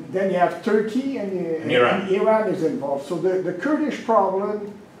 And then you have Turkey and Iran is involved. So the Kurdish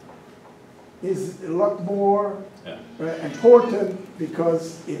problem is a lot more important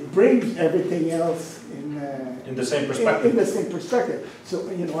because it brings everything else In the same perspective. In the same perspective. So,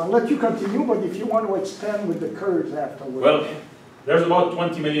 you know, I'll let you continue, but if you want to expand with the Kurds afterwards. Well, there's about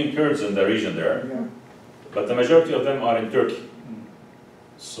 20 million Kurds in the region there, Yeah. but the majority of them are in Turkey.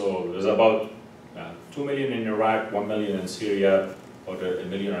 So there's about 2 million in Iraq, 1 million in Syria, about 1.5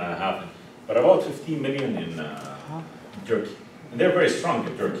 million, but about 15 million in Turkey. And they're very strong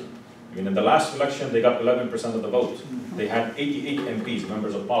in Turkey. I mean, in the last election, they got 11% of the vote. They had 88 MPs,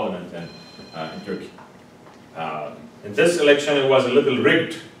 members of parliament, in Turkey. In this election, it was a little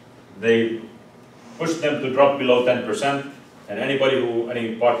rigged. They pushed them to drop below 10%, and any party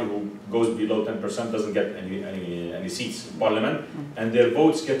who goes below 10% doesn't get any seats in parliament, and their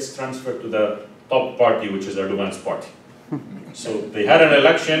votes gets transferred to the top party, which is Erdogan's party. So they had an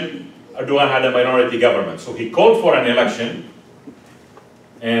election, Erdogan had a minority government. So he called for an election,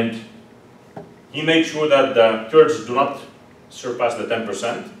 and he made sure that the Kurds do not surpass the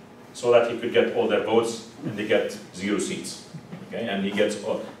 10%, so that he could get all their votes, and they get 0 seats. Okay, and he gets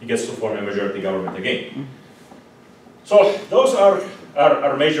to form a majority government again. So those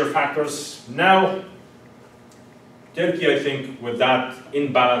are major factors. Now, Turkey, I think, with that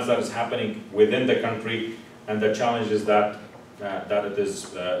imbalance that is happening within the country and the challenges that it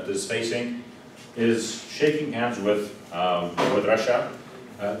is facing, is shaking hands with Russia.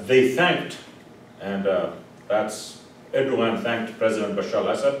 They thanked, and that's Erdogan thanked President Bashar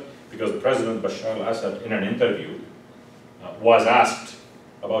al-Assad, because President Bashar al-Assad, in an interview, was asked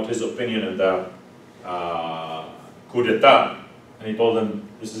about his opinion of the coup d'etat, and he told them,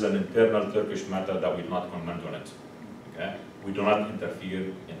 this is an internal Turkish matter that we do not comment on it. Okay? We do not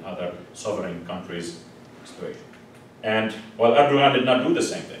interfere in other sovereign countries' situation. And well, Erdogan did not do the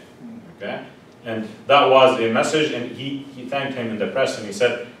same thing. Okay? And that was a message, and he thanked him in the press, and he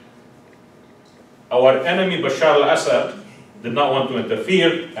said, our enemy Bashar al-Assad did not want to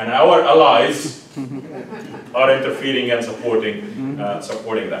interfere, and our allies are interfering and supporting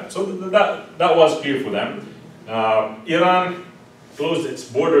that. So that was clear for them. Iran closed its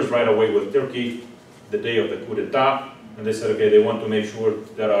borders right away with Turkey the day of the coup d'etat, and they said, okay, they want to make sure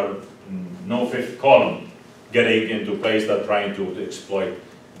there are no fifth column getting into place that trying to exploit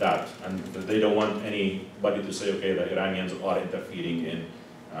that, and they don't want anybody to say, okay, the Iranians are interfering in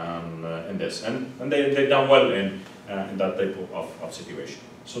this, and they've done well in that type of situation.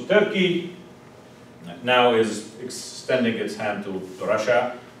 So Turkey now is extending its hand to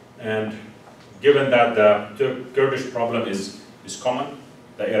Russia, and given that the Kurdish problem is common,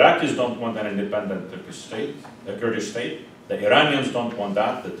 the Iraqis don't want an independent Turkish state, the Kurdish state, the Iranians don't want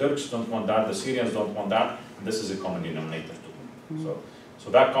that, the Turks don't want that, the Syrians don't want that, and this is a common denominator too. So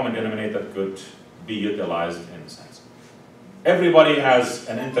that common denominator could be utilized in a sense. Everybody has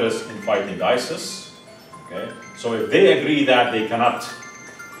an interest in fighting ISIS. Okay? So if they agree that they cannot,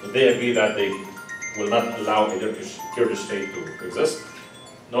 if they agree that they will not allow a Kurdish state to exist,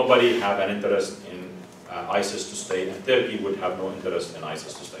 nobody have an interest in ISIS to stay, and Turkey would have no interest in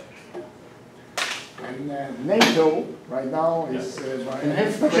ISIS to stay. And NATO right now is... Can I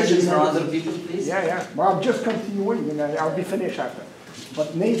have questions from other people, please? Yeah. Well, I'm just continuing, and I'll be finished after.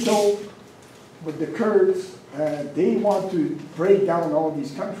 But NATO, with the Kurds, they want to break down all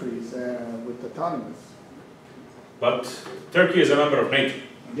these countries with autonomous. But Turkey is a member of NATO.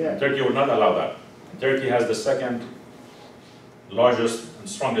 Yeah. Turkey would not allow that. Turkey has the second largest and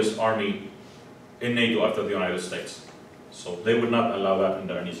strongest army in NATO after the United States. So they would not allow that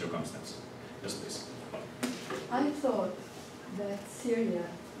under any circumstance. Yes, please. I thought that Syria,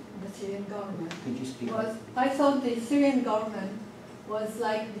 the Syrian government, Could you speak? I thought the Syrian government was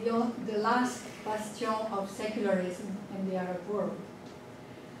like the last bastion of secularism in the Arab world.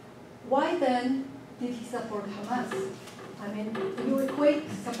 Why then did he support Hamas? I mean, you equate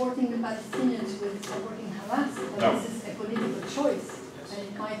supporting the Palestinians with supporting Hamas, but No. this is a political choice, and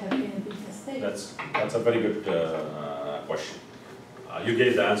it might have been a big mistake. That's a very good question. You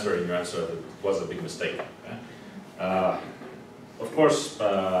gave the answer in your answer. It was a big mistake. Okay? Of course,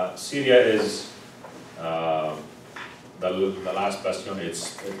 Syria is the last bastion.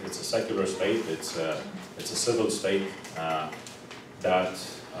 It's a secular state. It's a civil state that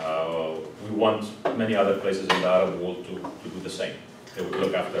we want many other places in the Arab world to do the same. They would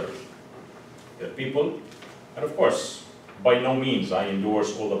look after their people, and of course, by no means I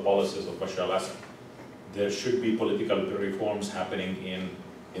endorse all the policies of Bashar al-Assad. There should be political reforms happening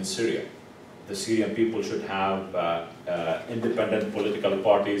in Syria. the Syrian people should have independent political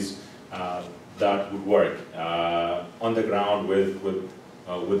parties that would work on the ground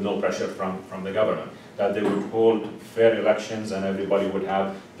with no pressure from the government. That they would hold fair elections and everybody would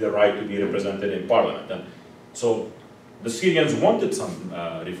have the right to be represented in parliament. And so the Syrians wanted some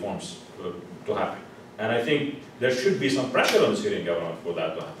reforms to happen. And I think there should be some pressure on the Syrian government for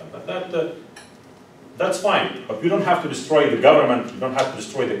that to happen. But that's fine. But we don't have to destroy the government, we don't have to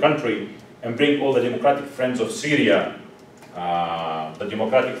destroy the country and bring all the democratic friends of Syria, the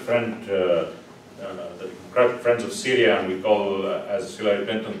democratic friends of Syria, and we call, as Hillary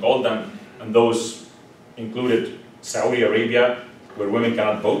Clinton called them, and those included Saudi Arabia, where women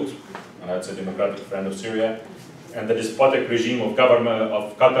cannot vote, and that's a democratic friend of Syria, and the despotic regime of government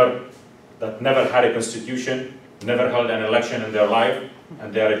of Qatar that never had a constitution, never held an election in their life,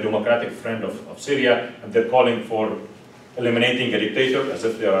 and they are a democratic friend of Syria, and they're calling for eliminating a dictator as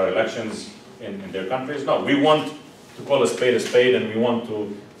if there are elections in their countries. No, we want to call a spade, and we want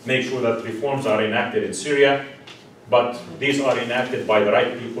to make sure that reforms are enacted in Syria, but these are enacted by the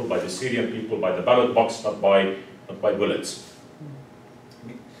right people, by the Syrian people, by the ballot box, not by bullets.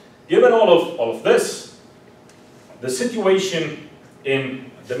 Given all of this, the situation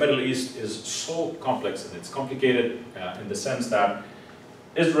in the Middle East is so complex and it's complicated in the sense that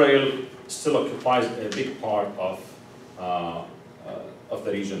Israel still occupies a big part of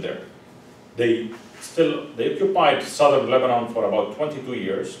the region there. They occupied southern Lebanon for about 22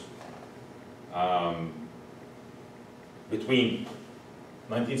 years. Between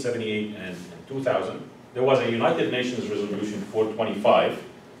 1978 and 2000, there was a United Nations Resolution 425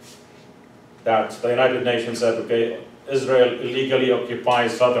 that the United Nations said, okay, Israel illegally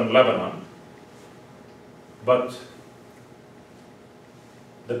occupies southern Lebanon, but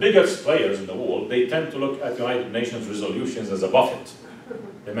the biggest players in the world, they tend to look at United Nations resolutions as a buffet,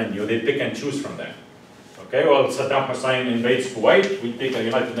 the menu. They pick and choose from them. Okay, well, Saddam Hussein invades Kuwait, we take a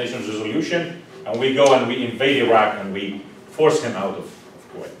United Nations resolution, and we go and we invade Iraq and we force him out of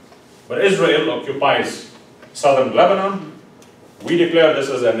Kuwait. But Israel occupies southern Lebanon. We declare this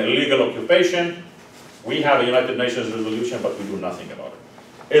as an illegal occupation. We have a United Nations resolution, but we do nothing about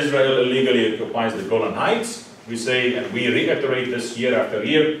it. Israel illegally occupies the Golan Heights. We say, and we reiterate this year after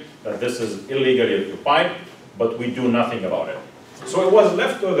year, that this is illegally occupied, but we do nothing about it. So it was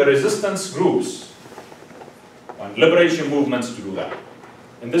left to the resistance groups and liberation movements to do that.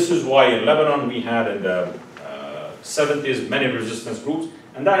 And this is why in Lebanon we had in the 70s many resistance groups,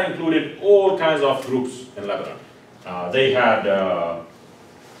 and that included all kinds of groups in Lebanon. They had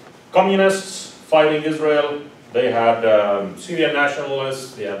communists fighting Israel, they had Syrian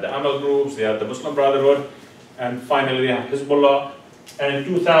nationalists, they had the Amal groups, they had the Muslim Brotherhood, and finally they had Hezbollah. And in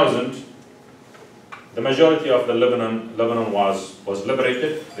 2000, the majority of the Lebanon was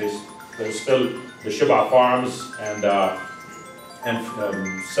liberated. There's still the Shiba farms and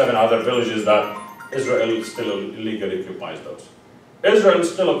 7 other villages that Israel still illegally occupies those. Israel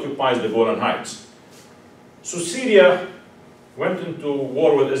still occupies the Golan Heights. So Syria went into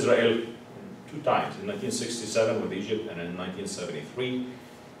war with Israel 2 times, in 1967 with Egypt and in 1973.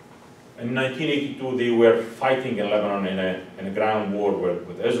 In 1982 they were fighting in Lebanon in a ground war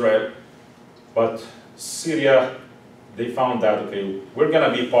with Israel, but Syria, they found that, okay, we're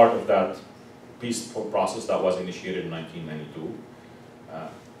going to be part of that peace process that was initiated in 1992.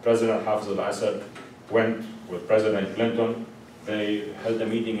 President Hafez al-Assad went with President Clinton. They held a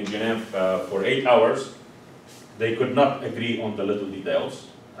meeting in Geneva for 8 hours. They could not agree on the little details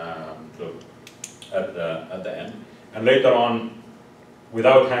at the end. And later on,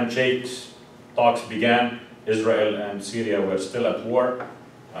 without handshakes, talks began. Israel and Syria were still at war,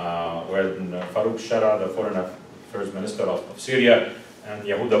 where Farouk Shara, the foreign affairs minister of Syria, and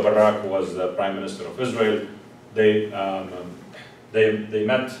Yehuda Barak, who was the prime minister of Israel, they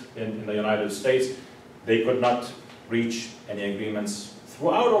met in the United States. They could not reach any agreements.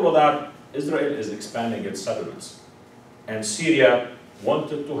 Throughout all of that, Israel is expanding its settlements. And Syria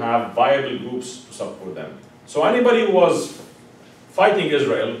wanted to have viable groups to support them. So anybody who was fighting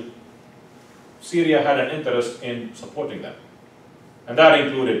Israel, Syria had an interest in supporting them. And that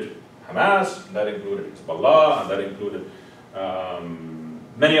included Hamas, and that included Hezbollah, and that included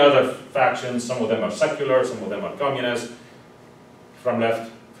many other factions. Some of them are secular, some of them are communist, from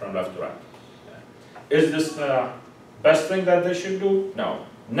left to right. Is this the best thing that they should do? No.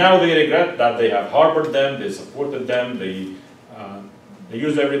 Now they regret that they have harbored them, they supported them, they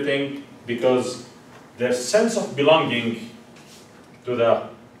used everything, because their sense of belonging to the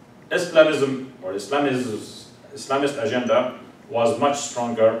Islamism or Islamist agenda was much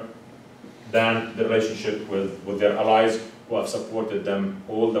stronger than the relationship with their allies who have supported them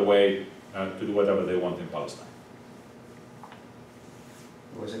all the way to do whatever they want in Palestine.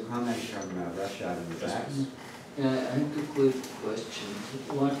 There was a comment from Russia in the back. I have two quick questions.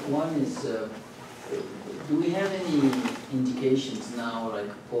 One is, do we have any indications now,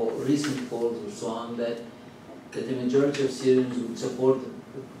 like recent polls or so on, that the majority of Syrians would support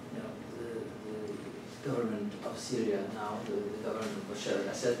the government of Syria now, the government of Bashar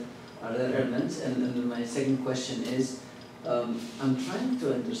al-Assad? Are there elements? And then my second question is, I'm trying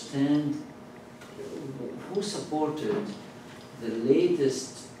to understand who supported the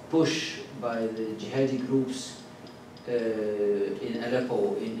latest push by the jihadi groups in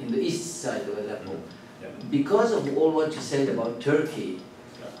Aleppo, in the east side of Aleppo. Yeah. Because of all what you said about Turkey,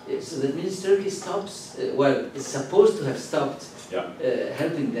 so that means Turkey stops, well, it's supposed to have stopped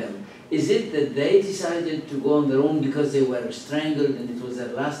helping them. Is it that they decided to go on their own because they were strangled and it was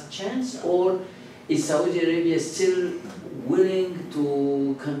their last chance? Or is Saudi Arabia still willing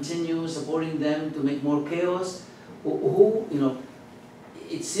to continue supporting them to make more chaos? Who,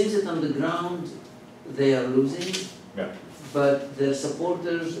 it seems that on the ground they are losing, but their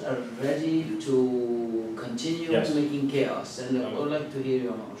supporters are ready to continue making chaos. And I would like to hear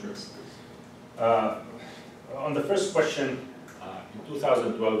your answers. On the first question, in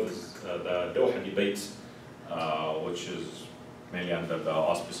 2012 is the Doha debate, which is mainly under the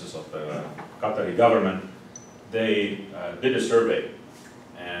auspices of the Qatari government. They did a survey,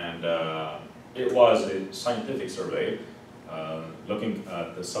 and it was a scientific survey looking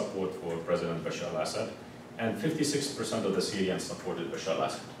at the support for President Bashar al-Assad, and 56% of the Syrians supported Bashar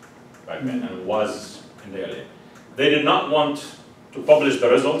al-Assad back then, and it was in the area. They did not want to publish the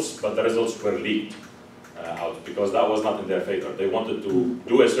results, but the results were leaked out because that was not in their favor. They wanted to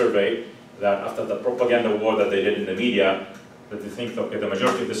do a survey that after the propaganda war that they did in the media, that they think, okay, the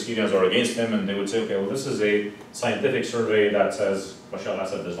majority of the Syrians are against him, and they would say, okay, well, this is a scientific survey that says Bashar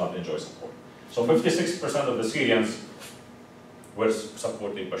al-Assad does not enjoy support. So 56% of the Syrians were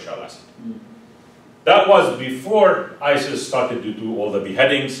supporting Bashar al-Assad. That was before ISIS started to do all the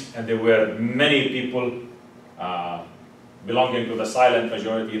beheadings, and there were many people belonging to the silent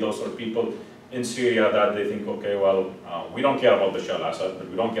majority, those sort of people in Syria that they think, okay, well, we don't care about Bashar al-Assad, but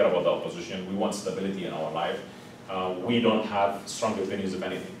we don't care about the opposition, we want stability in our life. We don't have strong opinions of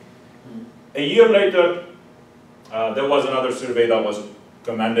anything. A year later, there was another survey that was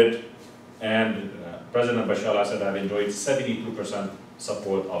commanded, and President Bashar al-Assad had enjoyed 72%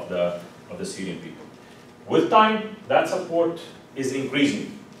 support of the Syrian people. With time, that support is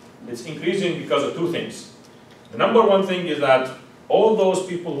increasing. It's increasing because of two things. The number one thing is that all those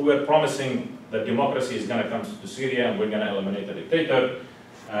people who were promising that democracy is going to come to Syria and we're going to eliminate the dictator,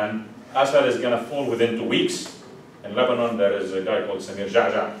 and Assad is going to fall within 2 weeks. In Lebanon, there is a guy called Samir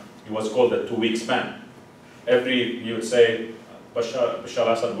Ja'ja. He was called the 2-week man. You would say, Bashar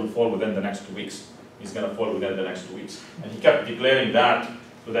al-Assad will fall within the next 2 weeks. He's going to fall within the next 2 weeks. And he kept declaring that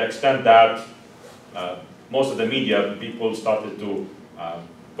to the extent that most of the media people started to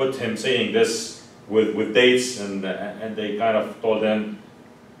put him saying this with dates, and they kind of told him,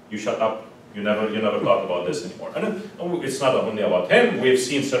 you shut up, you never talk about this anymore. And it's not only about him. We've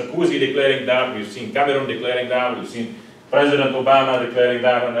seen Sarkozy declaring that, we've seen Cameron declaring that, we've seen President Obama declaring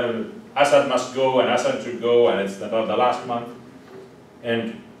that, and Assad must go, and Assad should go, and it's the last month.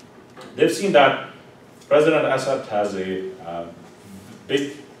 And they've seen that President Assad has a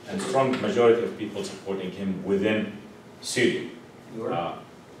big and strong majority of people supporting him within Syria.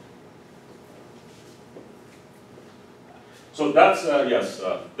 So that's,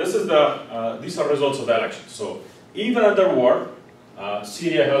 this is these are results of the elections. So even under war,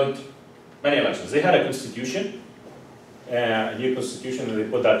 Syria held many elections. They had a constitution, a new constitution, and they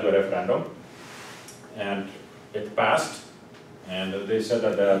put that to a referendum, and it passed. And they said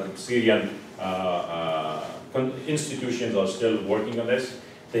that the Syrian institutions are still working on this.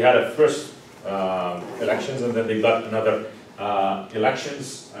 They had a first elections, and then they got another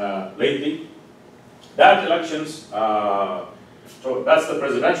elections lately. That elections, so that's the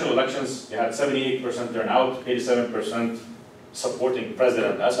presidential elections. They had 78% turnout, 87% supporting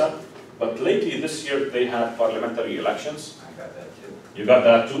President Assad. But lately this year they had parliamentary elections. I got that too. You got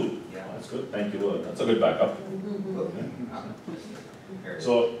that too? Yeah. That's good, thank you. That's a good backup.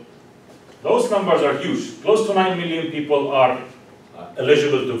 So those numbers are huge. Close to 9 million people are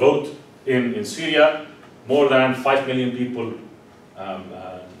eligible to vote in Syria. More than 5 million people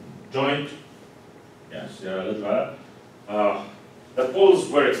joined. Yes, the polls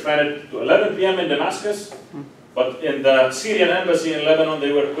were expanded to 11 p.m. in Damascus, but in the Syrian embassy in Lebanon,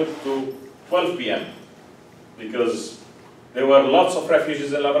 they were put to 12 p.m. because there were lots of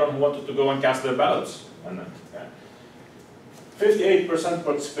refugees in Lebanon who wanted to go and cast their ballots. And, 58%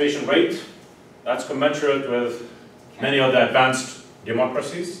 participation rate. That's commensurate with many of the advanced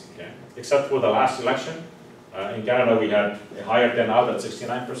democracies, okay, except for the last election. In Canada, we had a higher turnout at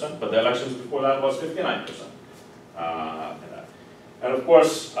 69%, but the elections before that was 59%. And of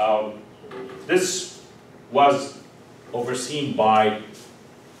course, this was overseen by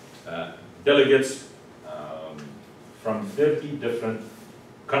delegates from 30 different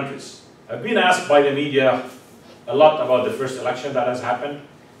countries. I've been asked by the media a lot about the first election that has happened,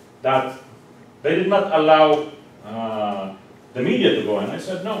 that they did not allow the media to go in. I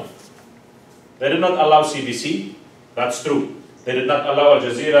said no. They did not allow CBC, that's true. They did not allow Al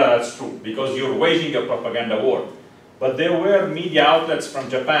Jazeera, that's true, because you're waging a propaganda war. But there were media outlets from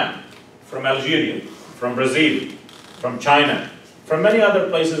Japan, from Algeria, from Brazil, from China, from many other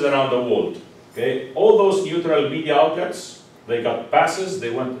places around the world. Okay? All those neutral media outlets, they got passes, they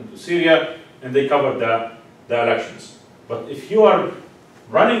went into Syria, and they covered the elections. But if you are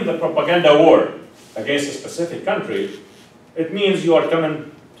running the propaganda war against a specific country, it means you are coming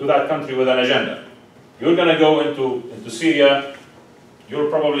to that country with an agenda. You're going to go into Syria, you're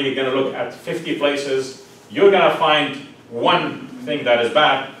probably going to look at 50 places, you're going to find one thing that is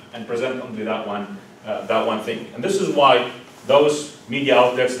bad and present only that one thing. And this is why those media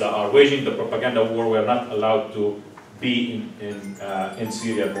outlets that are waging the propaganda war were not allowed to be in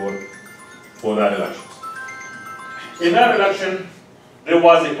Syria for that election. In that election, there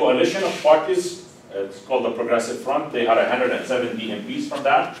was a coalition of parties. It's called the Progressive Front. They had 170 MPs from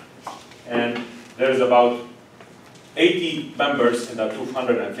that. And there's about 80 members in the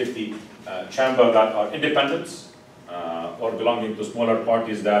 250 chamber that are independents or belonging to smaller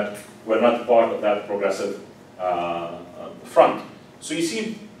parties that were not part of that Progressive Front. So you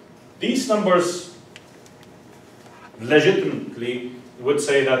see, these numbers legitimately would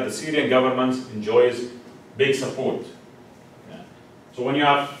say that the Syrian government enjoys big support. Yeah. So when you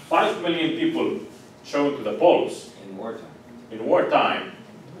have 5 million people shown to the polls in wartime,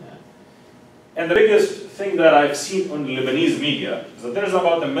 yeah. And the biggest thing that I've seen on Lebanese media is that there's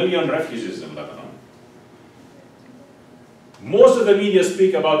about 1 million refugees in Lebanon. Most of the media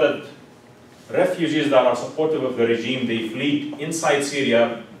speak about that refugees that are supportive of the regime, they flee inside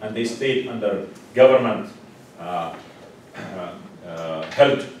Syria and they stayed under government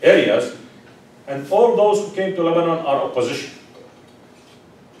held areas, and all those who came to Lebanon are opposition.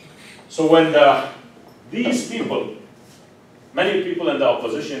 So when these people, many people in the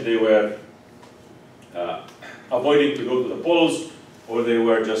opposition, they were avoiding to go to the polls, or they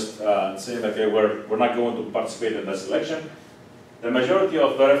were just saying, okay, we're not going to participate in this election. The majority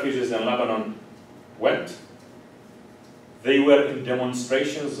of the refugees in Lebanon went. They were in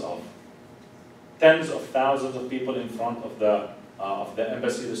demonstrations of tens of thousands of people in front of the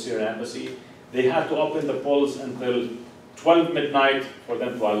embassy, the Syrian embassy. They had to open the polls until 12 midnight for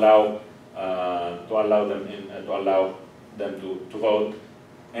them to allow them to vote.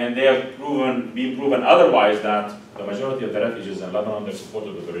 And they have been proven otherwise, that the majority of the refugees in Lebanon, they're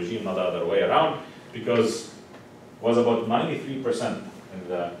supportive of the regime, not the other way around, because it was about 93% in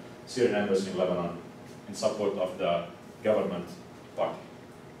the Syrian embassy in Lebanon in support of the government party.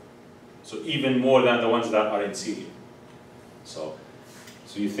 So even more than the ones that are in Syria. So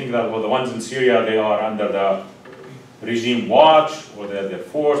you think that, well, the ones in Syria, they are under the regime watch, or they're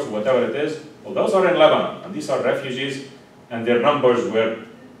forced, or whatever it is. Well, those are in Lebanon, and these are refugees, and their numbers were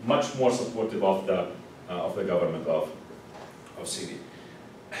much more supportive of the government of Syria.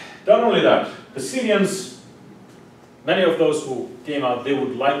 Not only that, the Syrians, many of those who came out, they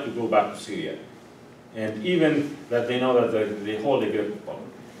would like to go back to Syria, and even that they know that they hold a grip of power.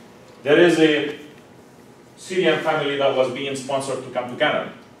 There is a Syrian family that was being sponsored to come to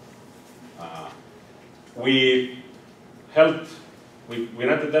Canada. We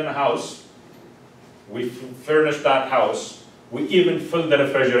rented them a house, we furnished that house, we even filled the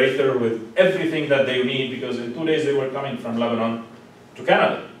refrigerator with everything that they need, because in 2 days they were coming from Lebanon to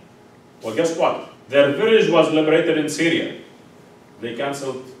Canada. Well, guess what? Their village was liberated in Syria. They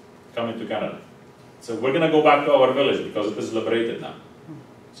canceled coming to Canada. So we're going to go back to our village because it is liberated now.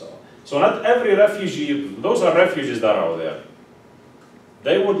 So not every refugee, those are refugees that are there.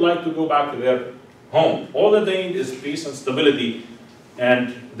 They would like to go back to their home. All that they need is peace and stability,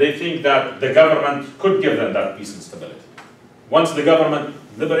 and they think that the government could give them that peace and stability. Once the government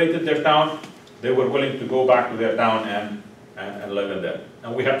liberated their town, they were willing to go back to their town and live in there.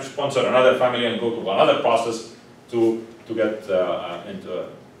 And we have to sponsor another family and go through another process to get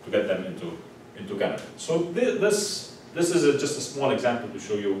them into Canada. So this is just a small example to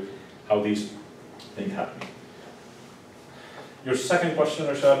show you how these things happen. Your second question,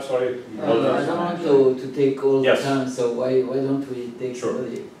 Rashad, sorry? I don't want to take all Yes. the time, so why don't we take Sure.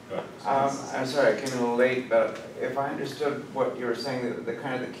 somebody? I'm sorry, I came in a little late, but if I understood what you were saying, the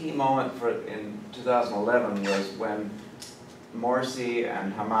kind of the key moment for in 2011 was when Morsi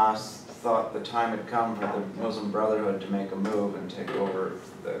and Hamas thought the time had come for the Muslim Brotherhood to make a move and take over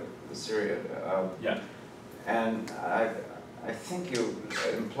the Syria. Yeah. And I think you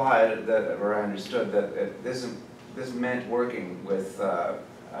implied that, or I understood that this meant working with the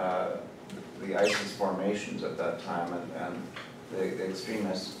ISIS formations at that time and the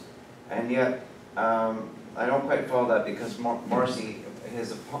extremists. And yet, I don't quite follow that because Morsi,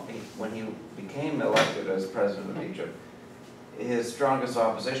 when he became elected as president of Egypt, his strongest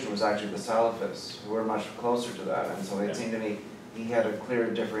opposition was actually the Salafists, who were much closer to that. And so it seemed to me he had a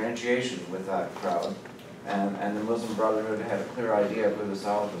clear differentiation with that crowd. And the Muslim Brotherhood had a clear idea of who the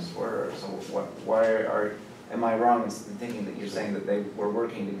Salafists were. So am I wrong in thinking that you're saying that they were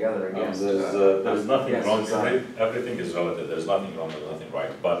working together against? There's nothing against wrong. Zion? Everything is relative. There's nothing wrong. There's nothing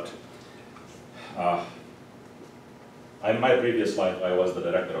right. But in my previous life, I was the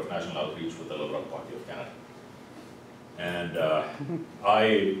director of national outreach with the Liberal Party of Canada, and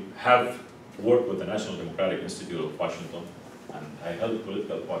I have worked with the National Democratic Institute of Washington, and I held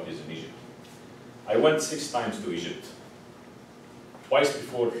political parties in Egypt. I went 6 times to Egypt, twice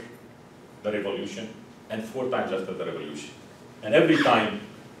before the revolution and 4 times after the revolution. And every time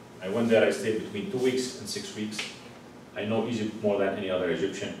I went there, I stayed between 2 weeks and 6 weeks. I know Egypt more than any other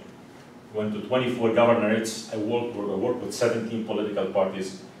Egyptian. Went to 24 governorates. I worked with 17 political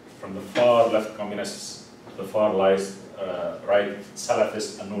parties, from the far left communists to the far right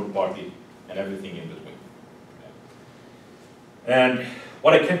Salafist and Nour Party, and everything in between. And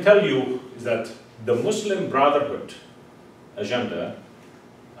what I can tell you is that the Muslim Brotherhood agenda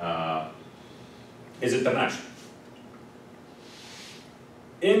is international.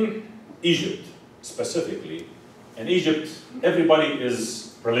 In Egypt, specifically, in Egypt, everybody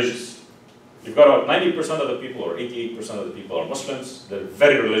is religious. You've got about 90% of the people, or 88% of the people are Muslims. They're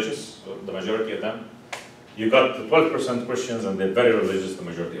very religious, the majority of them. You've got the 12% Christians, and they're very religious, the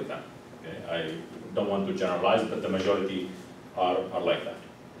majority of them. Okay? I don't want to generalize, but the majority are like that.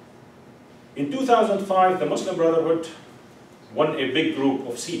 In 2005, the Muslim Brotherhood won a big group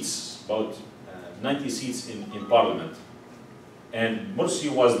of seats, about 90 seats in parliament. And Morsi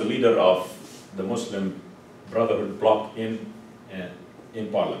was the leader of the Muslim Brotherhood bloc in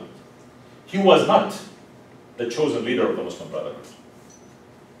parliament. He was not the chosen leader of the Muslim Brotherhood.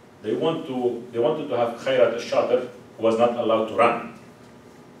 They wanted to have Khairat al-Shatir, who was not allowed to run.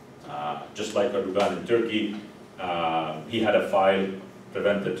 Just like Erdogan in Turkey, he had a file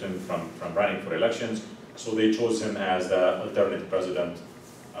prevented him from running for elections, so they chose him as the alternate president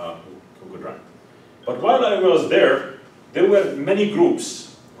who could run. But while I was there were many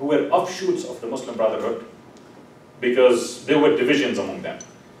groups who were offshoots of the Muslim Brotherhood because there were divisions among them.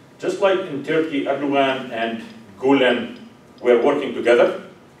 Just like in Turkey, Erdogan and Gulen were working together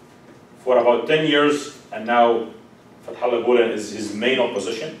for about 10 years, and now Fethullah Gulen is his main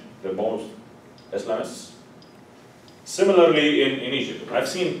opposition. They're both Islamists. Similarly, in Egypt, I've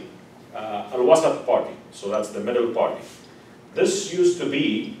seen Al-Wasat Party, so that's the middle party. This used to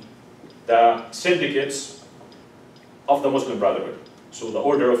be the syndicates of the Muslim Brotherhood. So the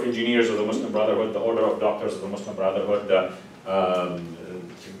Order of Engineers of the Muslim Brotherhood, the Order of Doctors of the Muslim Brotherhood,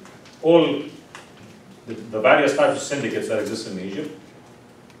 all the various types of syndicates that exist in Egypt.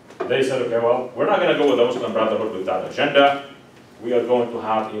 They said, okay, well, we're not going to go with the Muslim Brotherhood with that agenda. We are going to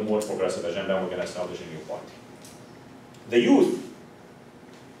have a more progressive agenda, and we're going to establish a new party. The youth,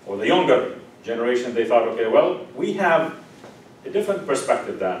 or the younger generation, they thought, okay, well, we have a different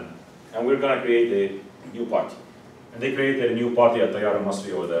perspective then, and we're going to create a new party. And they created a new party at Tayar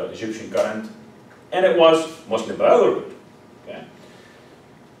al-Masri, or the Egyptian Current, and it was Muslim Brotherhood. Okay?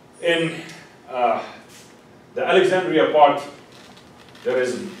 In the Alexandria part, there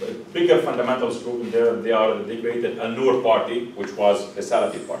is a bigger fundamentalist group in there. They created a Nour party, which was a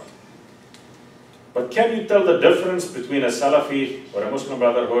Salafi party. But can you tell the difference between a Salafi or a Muslim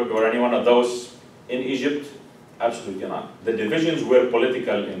Brotherhood or any one of those in Egypt? Absolutely not. The divisions were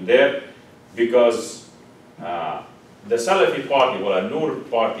political in there because the Salafi party, or a Nour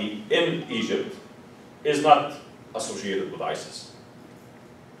party in Egypt, is not associated with ISIS.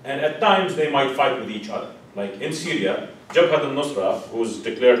 And at times they might fight with each other. Like in Syria, Jabhat al-Nusra, who's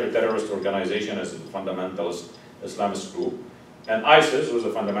declared a terrorist organization as a fundamentalist Islamist group, and ISIS, who's a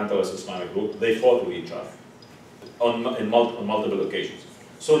fundamentalist Islamic group, they fought with each other on multiple occasions.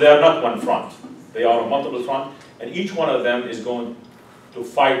 So they are not one front. They are on multiple fronts, and each one of them is going to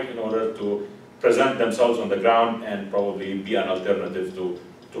fight in order to present themselves on the ground and probably be an alternative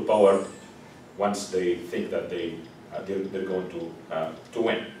to power once they think that they're going to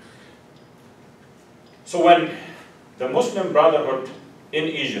win. So when the Muslim Brotherhood in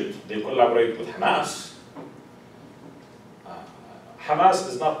Egypt, they collaborate with Hamas, Hamas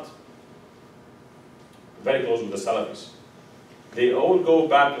is not very close with the Salafis. They all go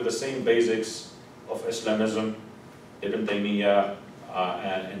back to the same basics of Islamism, Ibn Taymiyyah,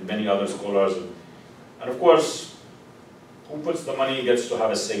 and many other scholars. And of course, who puts the money gets to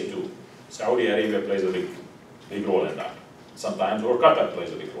have a say too. Saudi Arabia plays a big role in that. Sometimes, or Qatar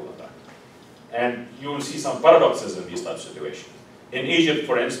plays a big role in that. And you will see some paradoxes in these types of situations. In Egypt,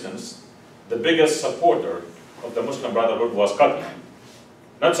 for instance, the biggest supporter of the Muslim Brotherhood was Qatar,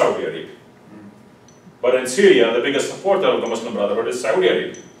 not Saudi Arabia. But in Syria, the biggest supporter of the Muslim Brotherhood is Saudi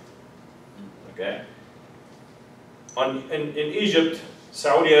Arabia. Okay? In Egypt,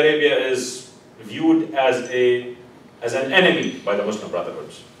 Saudi Arabia is viewed as an enemy by the Muslim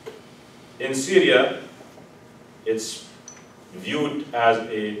Brotherhoods. In Syria, it's viewed as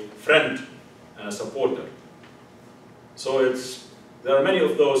a friend and a supporter. So there are many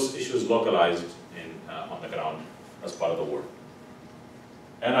of those issues localized on the ground as part of the war.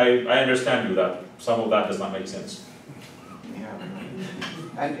 And I understand you that some of that does not make sense. Yeah.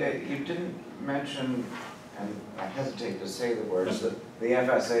 And you didn't mention, and I hesitate to say the words, the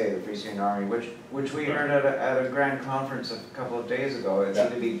FSA, the Free Syrian Army, which we heard at a grand conference a couple of days ago. It seemed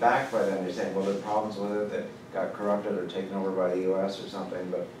to be backed by them. They're saying, well, there are problems with it, that got corrupted or taken over by the US or something.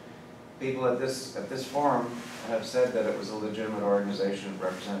 But people at this forum have said that it was a legitimate organization that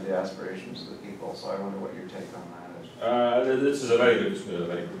represented the aspirations of the people. So I wonder what your take on that is. This is a very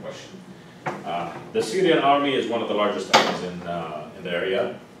good question. The Syrian army is one of the largest armies in the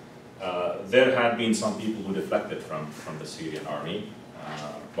area. There had been some people who deflected from the Syrian army,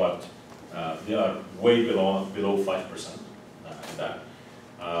 but they are way below 5% in that.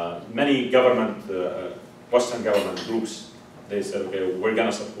 Many Western government groups, they said, okay, we're going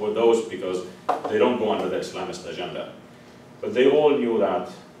to support those because they don't go under the Islamist agenda. But they all knew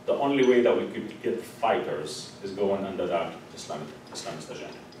that the only way that we could get fighters is going under that Islamist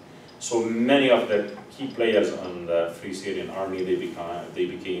agenda. So many of the key players on the Free Syrian Army, they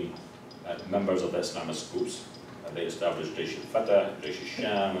became members of the Islamist groups. They established Jaish al-Fatah, Jaish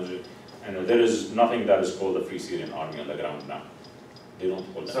al-Sham, and there is nothing that is called the Free Syrian Army on the ground now. They don't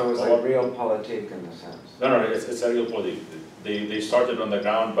hold that. So it's like realpolitik in a sense? No, it's a realpolitik. They started on the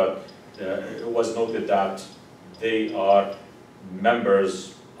ground, but it was noted that they are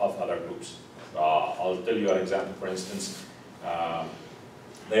members of other groups. I'll tell you an example. For instance,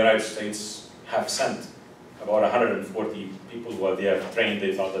 the United States have sent about 140 people who they have trained.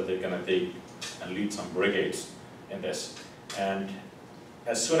 They thought that they're going to take and lead some brigades in this. And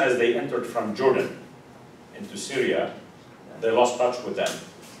as soon as they entered from Jordan into Syria, they lost touch with them,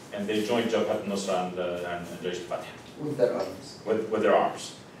 and they joined Jabhat al-Nusra and Jaish al-Fatah. With their arms. With their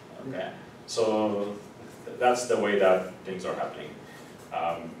arms. Okay. So that's the way that things are happening.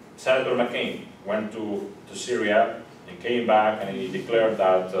 Senator McCain went to Syria and came back, and he declared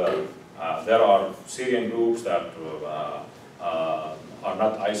that there are Syrian groups that are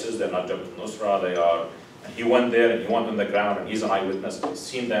not ISIS, they're not Jabhat al-Nusra, they are. And he went there and he went on the ground, and he's an eyewitness, he's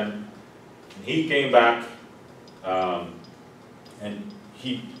seen them. And he came back and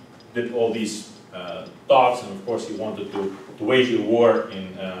he did all these thoughts, and of course he wanted to wage a war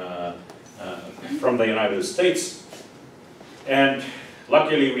from the United States. And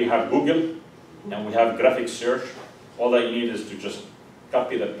luckily we have Google and we have graphic search. All that you need is to just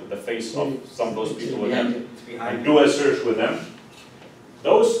copy the face of some of those people again and do a search with them.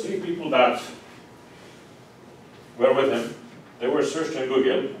 Those three people that were with him, they were searched in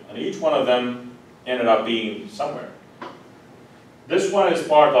Google, and each one of them ended up being somewhere. This one is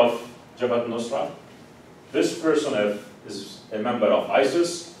part of Jabhat al-Nusra. This person is a member of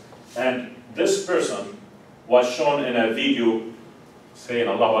ISIS, and this person was shown in a video saying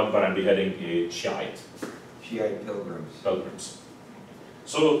Allahu Akbar and beheading a Shiite pilgrims.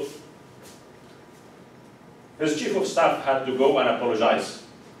 So his chief of staff had to go and apologize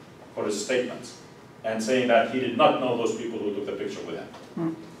for his statements and saying that he did not know those people who took the picture with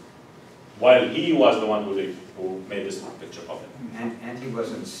him, while he was the one who made this picture public. And he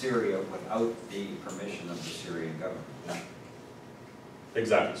was in Syria without the permission of the Syrian government. Yeah.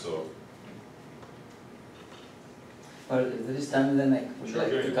 Exactly. So. Well, if there is time, then I would like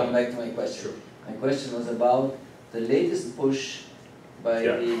to come back to my question. Sure. My question was about the latest push by the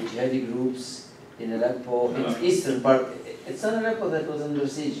jihadi groups in Aleppo, in eastern part, It's not Aleppo that was under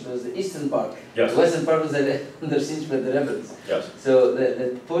siege, it was the eastern part. Yes. The western part was under siege by the rebels. Yes. So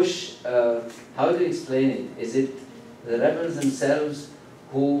the push, how do you explain it? Is it the rebels themselves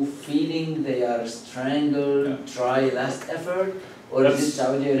who feeling they are strangled, try last effort? Or is it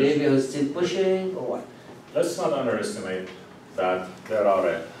Saudi Arabia who's still pushing, or what? Let's not underestimate that there are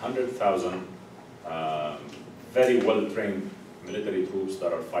 100,000 very well-trained military troops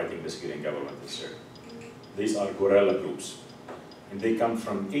that are fighting the Syrian government in Syria. These are guerrilla groups, and they come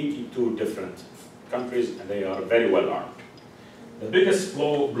from 82 different countries, and they are very well armed. The biggest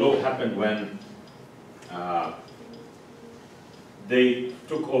blow happened when they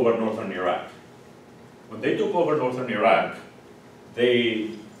took over northern Iraq. When they took over northern Iraq,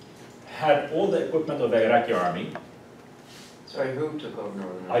 they had all the equipment of the Iraqi army. Sorry, who took over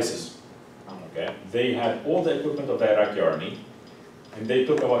northern Iraq? ISIS. Okay. They had all the equipment of the Iraqi army, and they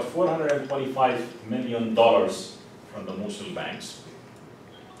took about $425 million from the Mosul banks,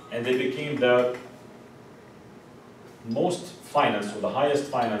 and they became the most financed, or the highest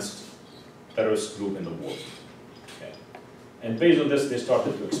financed terrorist group in the world. Okay. And based on this, they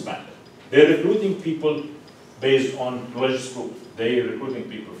started to expand. They're recruiting people based on religious groups. They're recruiting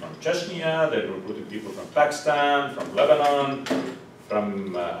people from Chechnya, they're recruiting people from Pakistan, from Lebanon,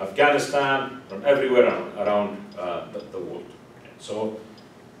 from Afghanistan, from everywhere around the world. Okay. So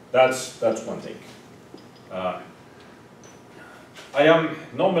that's one thing. I am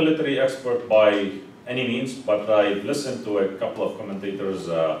no military expert by any means, but I've listened to a couple of commentators,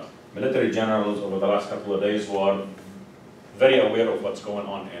 military generals over the last couple of days who are very aware of what's going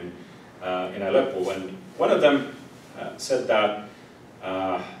on in Aleppo. And one of them said that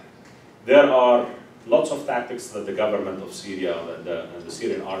there are lots of tactics that the government of Syria and the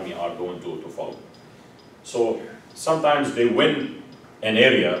Syrian army are going to follow. So sometimes they win an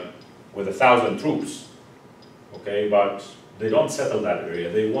area with 1,000 troops, okay, but they don't settle that area.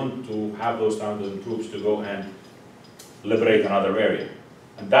 They want to have those 1,000 troops to go and liberate another area.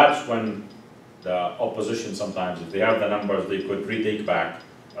 And that's when the opposition sometimes, if they have the numbers, they could retake back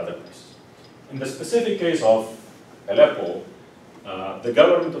other places. In the specific case of Aleppo, the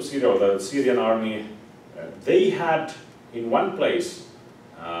government of Syria, or the Syrian army, they had in one place,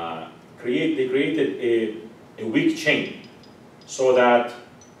 they created a weak chain, so that,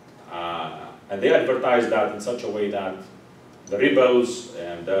 and they advertised that in such a way that the rebels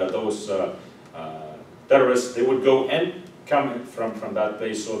and those terrorists, they would go and come from that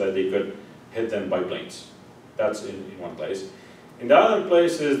place so that they could hit them by planes. That's in one place. In the other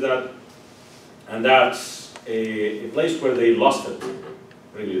place is that, and that's a place where they lost it,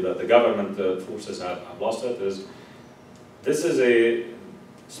 really, that the government forces have lost it, is this is a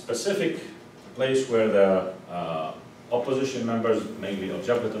specific place where the opposition members, mainly of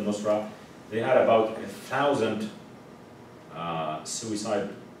Jabhat al-Nusra, they had about 1,000 suicide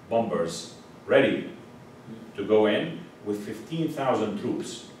bombers ready to go in with 15,000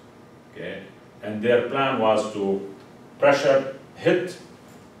 troops, okay? And their plan was to pressure, hit,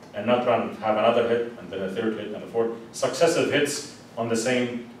 and not run, have another hit, and then a third hit, and a fourth, successive hits on the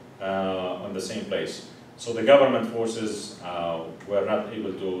same place. So the government forces were not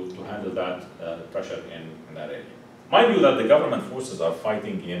able to handle that pressure in that area. Mind you that the government forces are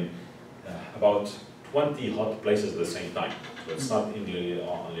fighting in about 20 hot places at the same time. So it's not only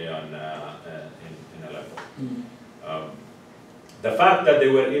in Aleppo. Mm-hmm. The fact that they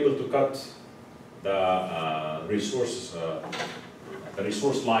were able to cut the resource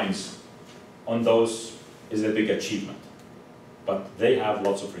lines on those is a big achievement. But they have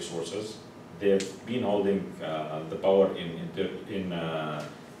lots of resources. They've been holding the power in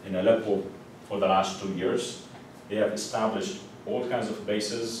Aleppo for the last 2 years. They have established all kinds of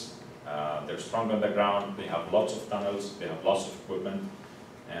bases. They're strong on the ground. They have lots of tunnels. They have lots of equipment,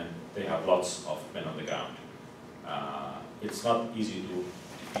 and they have lots of men on the ground. It's not easy to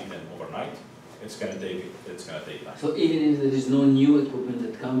defeat them overnight. It's going to take time. So even if there is no new equipment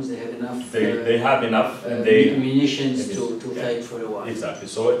that comes, they have enough. They have enough, and munitions to fight for a while. Exactly.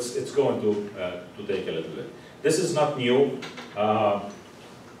 So it's going to take a little bit. This is not new.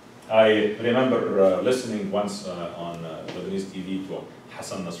 I remember listening once on Lebanese TV to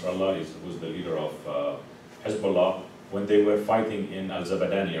Hassan Nasrallah, who's the leader of Hezbollah, when they were fighting in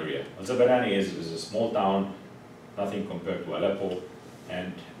Al-Zabadani area. Al-Zabadani is a small town, nothing compared to Aleppo,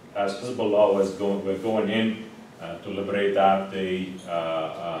 and as Hezbollah were going in to liberate that, they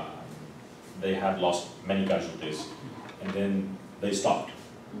had lost many casualties, and then they stopped,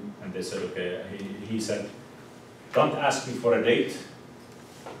 and they said, okay, he said, don't ask me for a date.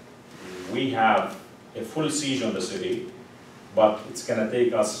 We have a full siege on the city, but it's going to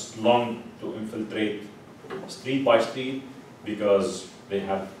take us long to infiltrate street by street because they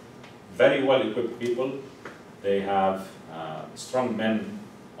have very well-equipped people, they have strong men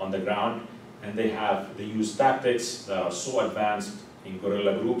on the ground, and they use tactics that are so advanced in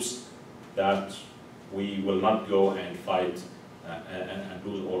guerrilla groups that we will not go and fight and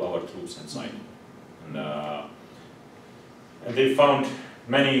lose all our troops inside. And they found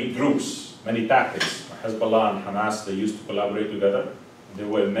many groups, many tactics. Hezbollah and Hamas, they used to collaborate together. There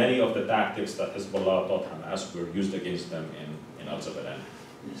were many of the tactics that Hezbollah taught Hamas were used against them in Al-Zabadan.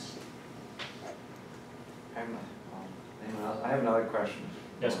 Yes. I have another question.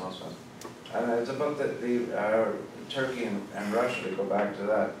 Yes. It's about the Turkey and Russia, to go back to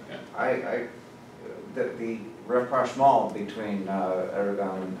that. Yeah. The rapprochement between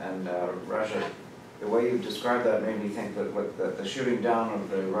Erdogan and Russia, the way you described that made me think that what the shooting down of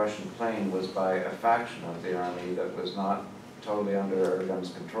the Russian plane was by a faction of the army that was not totally under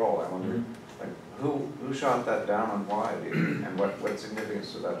Erdogan's control. I wonder, like, who shot that down and why, and what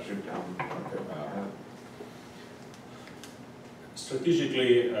significance did that shoot down have?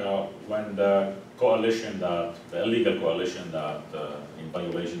 Strategically, when the illegal coalition that in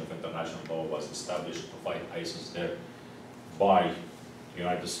violation of international law was established to fight ISIS there by the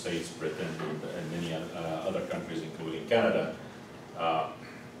United States, Britain, and many other countries, including Canada,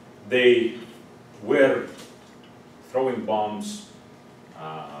 they were throwing bombs.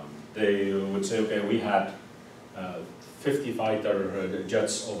 They would say, okay, we had 50 fighter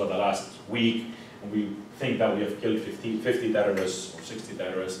jets over the last week, and we think that we have killed 50 terrorists or 60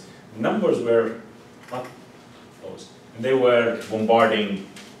 terrorists. The numbers were not close. And they were bombarding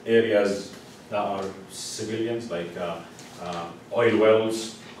areas that are civilians, like oil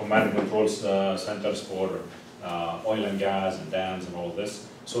wells, command and control centers for oil and gas and dams and all this.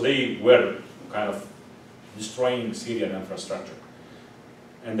 So they were kind of destroying Syrian infrastructure.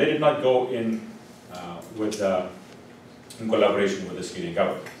 And they did not go in in collaboration with the Syrian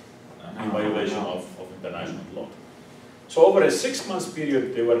government, in violation of international law. So over a 6-month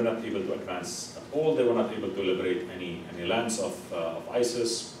period, they were not able to advance at all. They were not able to liberate any lands of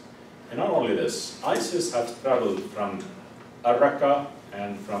ISIS. And not only this, ISIS has traveled from Al-Raqqa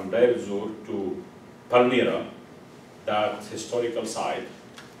and from Deir Zur to Palmyra, that historical site.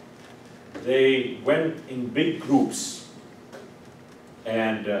 They went in big groups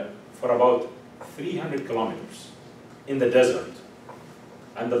and for about 300 kilometers in the desert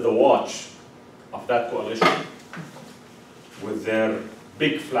under the watch of that coalition with their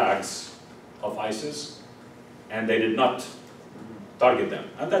big flags of ISIS, and they did not target them.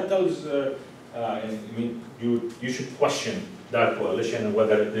 And that tells, I mean, you should question that coalition and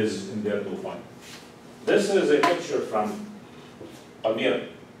whether it is in there to fight. This is a picture from Palmyra.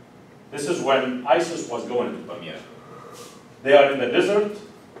 This is when ISIS was going to Palmyra. They are in the desert,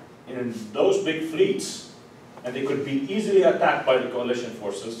 in those big fleets, and they could be easily attacked by the coalition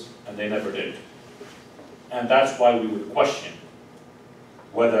forces, and they never did. And that's why we would question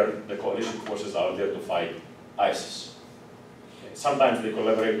whether the coalition forces are there to fight ISIS. Okay. Sometimes they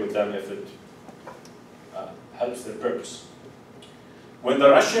collaborate with them if it helps their purpose. When the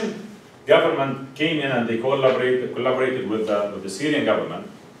Russian government came in and they collaborated with the Syrian government,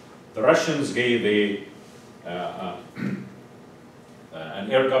 the Russians gave an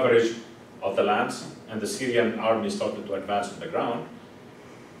air coverage of the lands, and the Syrian army started to advance on the ground.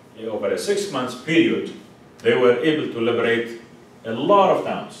 Over a 6-month period, they were able to liberate a lot of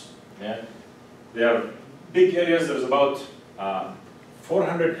towns. Yeah? They are big areas. There's about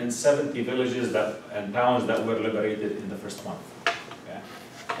 470 villages and towns that were liberated in the first month. Yeah?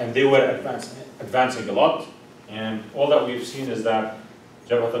 And they were advancing a lot. And all that we've seen is that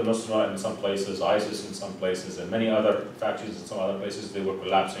Jabhat al-Nusra in some places, ISIS in some places, and many other factions in some other places, they were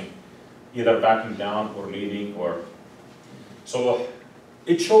collapsing, either backing down or leaving. So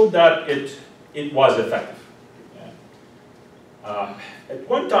it showed that it was effective. Yeah. At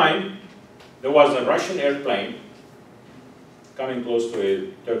one time, there was a Russian airplane coming close to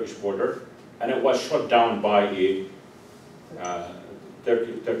a Turkish border, and it was shot down by a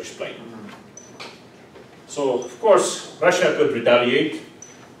Turkish plane. So, of course, Russia could retaliate.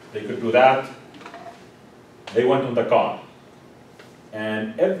 They could do that. They went on the car.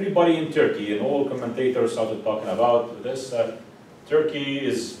 And everybody in Turkey, and all commentators started talking about this, that Turkey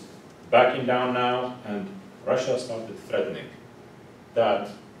is backing down now, and Russia started threatening that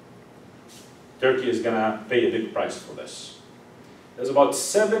Turkey is going to pay a big price for this. There's about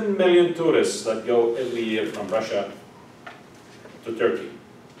 7 million tourists that go every year from Russia to Turkey.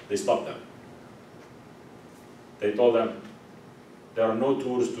 They stopped them. They told them there are no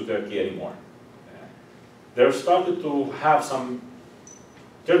tours to Turkey anymore. They've started to have some.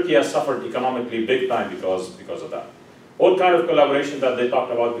 Turkey has suffered economically big time because of that. all kind of collaboration that they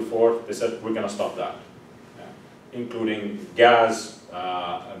talked about before, they said, we're going to stop that. Including gas,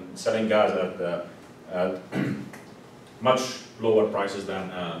 and selling gas at much lower prices than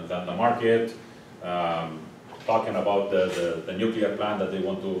the market, talking about the nuclear plant that they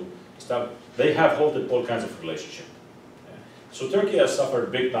want to stop. They have halted all kinds of relationship. So Turkey has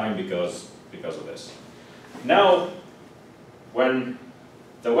suffered big time because of this. Now, when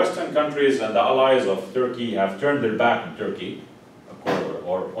the Western countries and the allies of Turkey have turned their back on Turkey,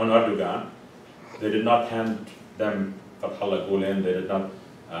 or on Erdogan, they did not hand them Fethullah Gulen, they did not.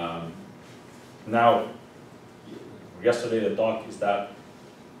 Now, yesterday the talk is that,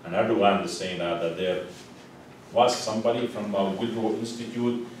 and Erdogan is saying that there was somebody from a Woodrow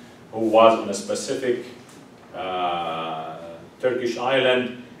Institute who was on a specific Turkish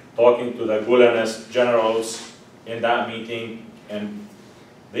island talking to the Gulenist generals in that meeting, and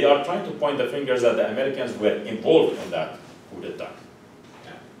they are trying to point the fingers that the Americans were involved in that coup d'etat.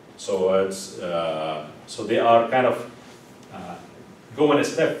 Yeah. So so they are kind of going a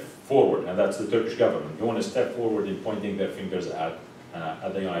step forward, and that's the Turkish government going a step forward in pointing their fingers at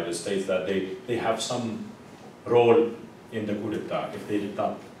the United States, that they have some role in the coup d'etat. If they did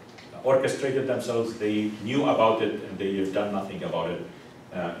not orchestrate it themselves, they knew about it and they have done nothing about it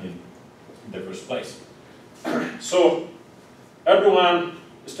in the first place. So Erdogan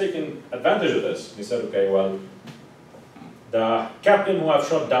is taking advantage of this. He said, okay, well, the captain who have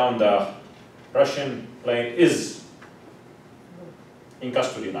shot down the Russian plane is in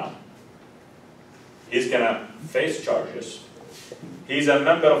custody now. He's gonna face charges. He's a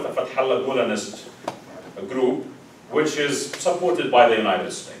member of the Fethullah Gulenist group, which is supported by the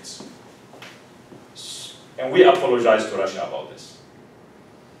United States. And we apologize to Russia about this.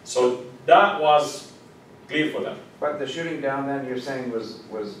 So that was clear for them. But the shooting down then, you're saying, was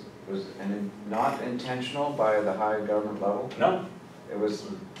not intentional by the high government level? No. It was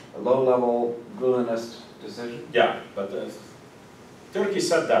a low-level Gulenist decision? Yeah, but Turkey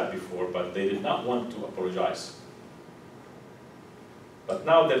said that before, but they did not want to apologize. But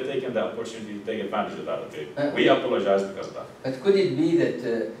now they're taking the opportunity to take advantage of that. Okay, we apologize because of that. But could it be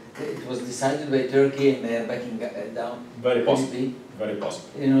that it was decided by Turkey and they are backing down? Very possibly. Very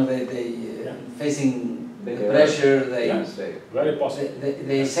possible. You know, they facing the pressure. They very possible.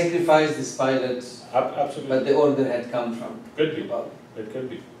 They sacrificed this pilot. Absolutely. But the order had come from. Could be. It could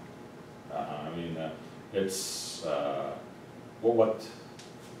be. I mean, it's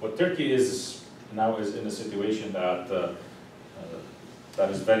what Turkey is now is in a situation that that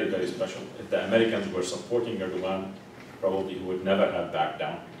is very, very special. If the Americans were supporting Erdogan, probably he would never have backed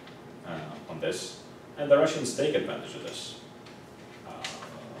down on this. And the Russians take advantage of this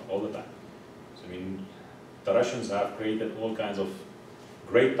all the time. So, I mean, the Russians have created all kinds of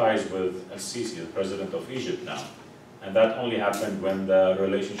great ties with al-Sisi, the president of Egypt now. And that only happened when the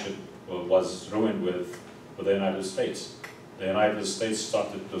relationship was ruined with the United States. The United States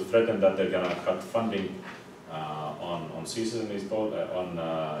started to threaten that they're going to cut funding on Sisi, and he told on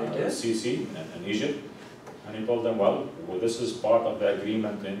Sisi and Egypt, and he told them, well, this is part of the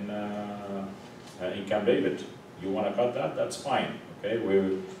agreement in Camp David. You want to cut that? That's fine. Okay,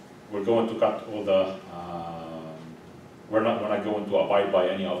 we're going to cut all the. We're not going to abide by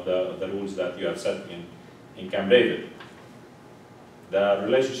any of the rules that you have set in Camp David. The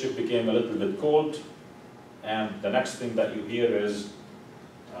relationship became a little bit cold, and the next thing that you hear is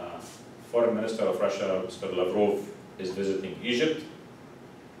Foreign Minister of Russia, Mr. Lavrov, is visiting Egypt,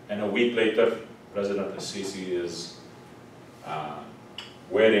 and a week later, President al-Sisi is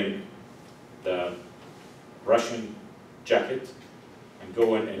wearing the Russian jacket and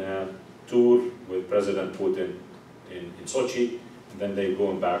going in a tour with President Putin in Sochi, and then they're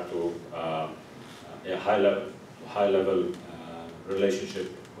going back to a high-level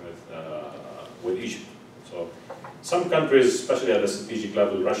relationship with Egypt. So some countries, especially at the strategic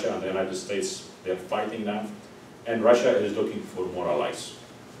level, Russia and the United States, they're fighting now, and Russia is looking for more allies.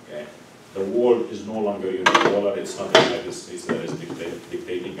 Okay? The world is no longer unipolar. It's not the United States that is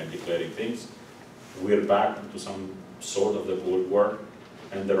dictating and declaring things. We're back into some sort of the Cold War,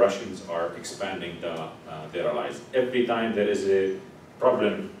 and the Russians are expanding their allies. Every time there is a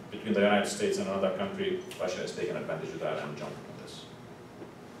problem between the United States and another country, Russia is taking advantage of that and jumping on this.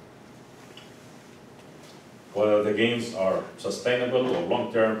 Whether the gains are sustainable or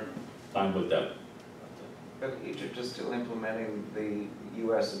long-term, time will tell. But Egypt is still implementing the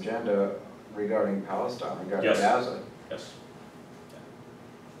U.S. agenda regarding Palestine, regarding Yes. Gaza. Yes.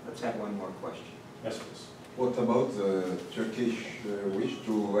 Let's have one more question. Yes, please. What about the Turkish wish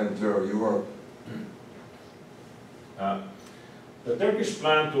to enter Europe? The Turkish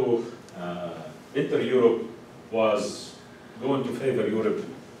plan to enter Europe was going to favor Europe,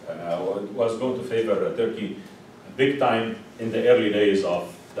 was going to favor Turkey big time in the early days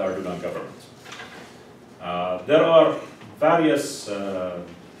of the Erdogan government. There are various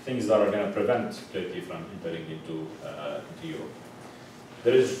things that are going to prevent Turkey from entering into Europe.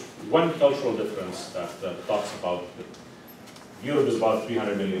 There is one cultural difference that talks about Europe is about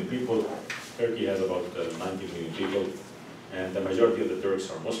 300 million people, Turkey has about 90 million people, and the majority of the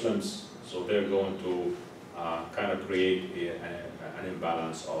Turks are Muslims, so they're going to kind of create an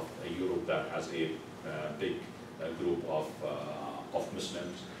imbalance of a Europe that has a big group of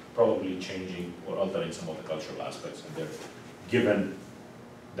Muslims, probably changing or altering some of the cultural aspects, and they're given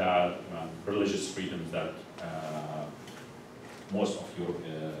the religious freedoms that most of Europe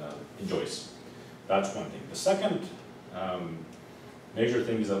enjoys. That's one thing. The second major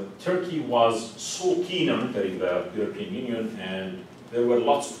thing is that Turkey was so keen on entering the European Union, and there were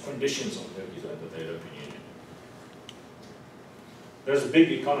lots of conditions on Turkey to enter the European Union. There's a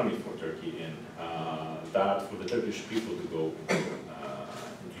big economy for Turkey in that for the Turkish people to go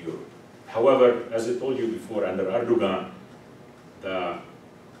into Europe. However, as I told you before, under Erdogan, the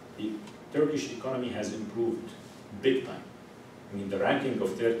Turkish economy has improved big time. I mean, the ranking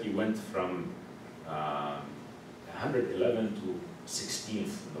of Turkey went from 111 to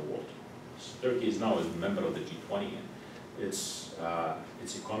 16th in the world. So Turkey is now a member of the G20, and its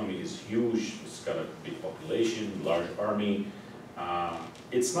economy is huge. It's got a big population, large army.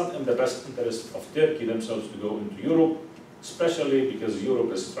 It's not in the best interest of Turkey themselves to go into Europe, especially because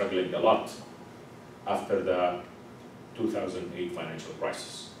Europe is struggling a lot after the 2008 financial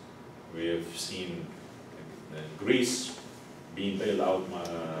crisis. We have seen Greece being bailed out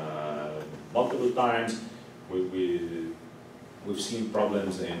multiple times. We've seen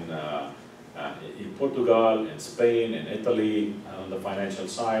problems in Portugal, in Spain, in Italy on the financial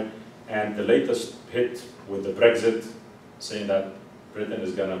side, and the latest hit with the Brexit, saying that Britain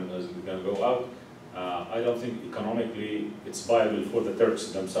is gonna go out. I don't think economically it's viable for the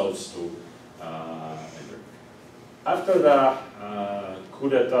Turks themselves to enter. After the coup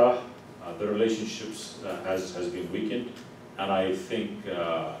d'etat, the relationships has been weakened, and I think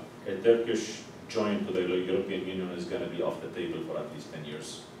a Turkish join to the European Union is going to be off the table for at least 10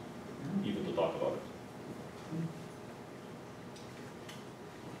 years, even to talk about it.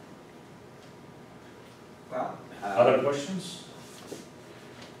 Well, other questions?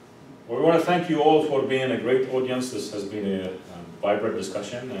 Well, we want to thank you all for being a great audience. This has been a vibrant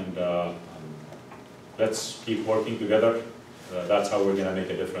discussion, and let's keep working together. That's how we're going to make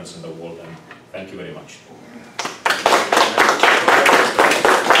a difference in the world, and thank you very much.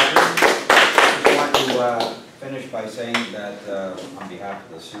 I want to finish by saying that on behalf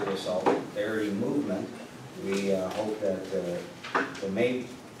of the Syria Solidarity Movement, we hope that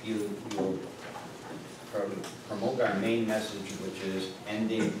you will promote our main message, which is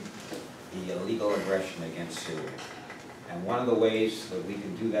ending the illegal aggression against Syria. And one of the ways that we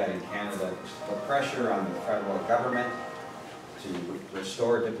can do that in Canada is to put pressure on the federal government to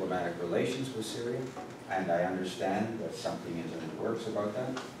restore diplomatic relations with Syria, and I understand that something is in the works about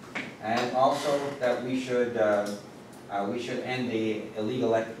that. And also that we should end the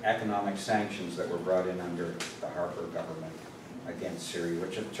illegal economic sanctions that were brought in under the Harper government against Syria,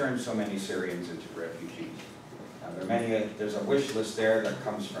 which have turned so many Syrians into refugees. There's a wish list there that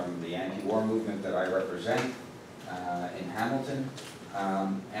comes from the anti-war movement that I represent in Hamilton,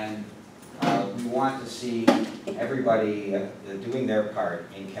 and we want to see everybody doing their part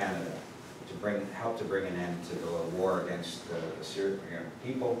in Canada to help to bring an end to the war against the Syrian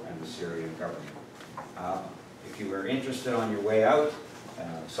people and the Syrian government. If you were interested on your way out,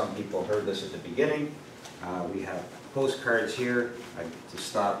 some people heard this at the beginning, we have postcards here to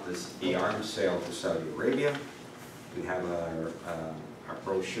stop the arms sale to Saudi Arabia. We have our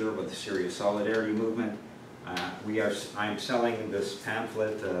brochure with the Syria Solidarity Movement. I'm selling this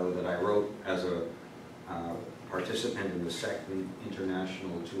pamphlet that I wrote as a participant in the second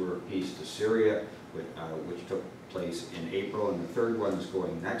international tour of peace to Syria, which took place in April, and the third one is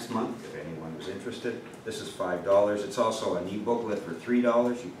going next month, if anyone is interested. This is $5. It's also an e-booklet for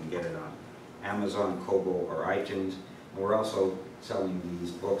 $3. You can get it on Amazon, Kobo, or iTunes. And we're also selling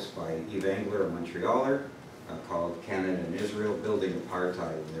these books by Eve Engler, a Montrealer, called Canada and Israel, Building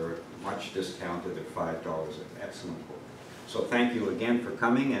Apartheid. And they're much discounted at $5, an excellent book. So thank you again for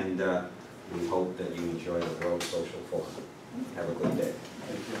coming, and we hope that you enjoy the World Social Forum. Have a good day.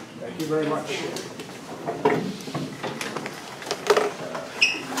 Thank you very much.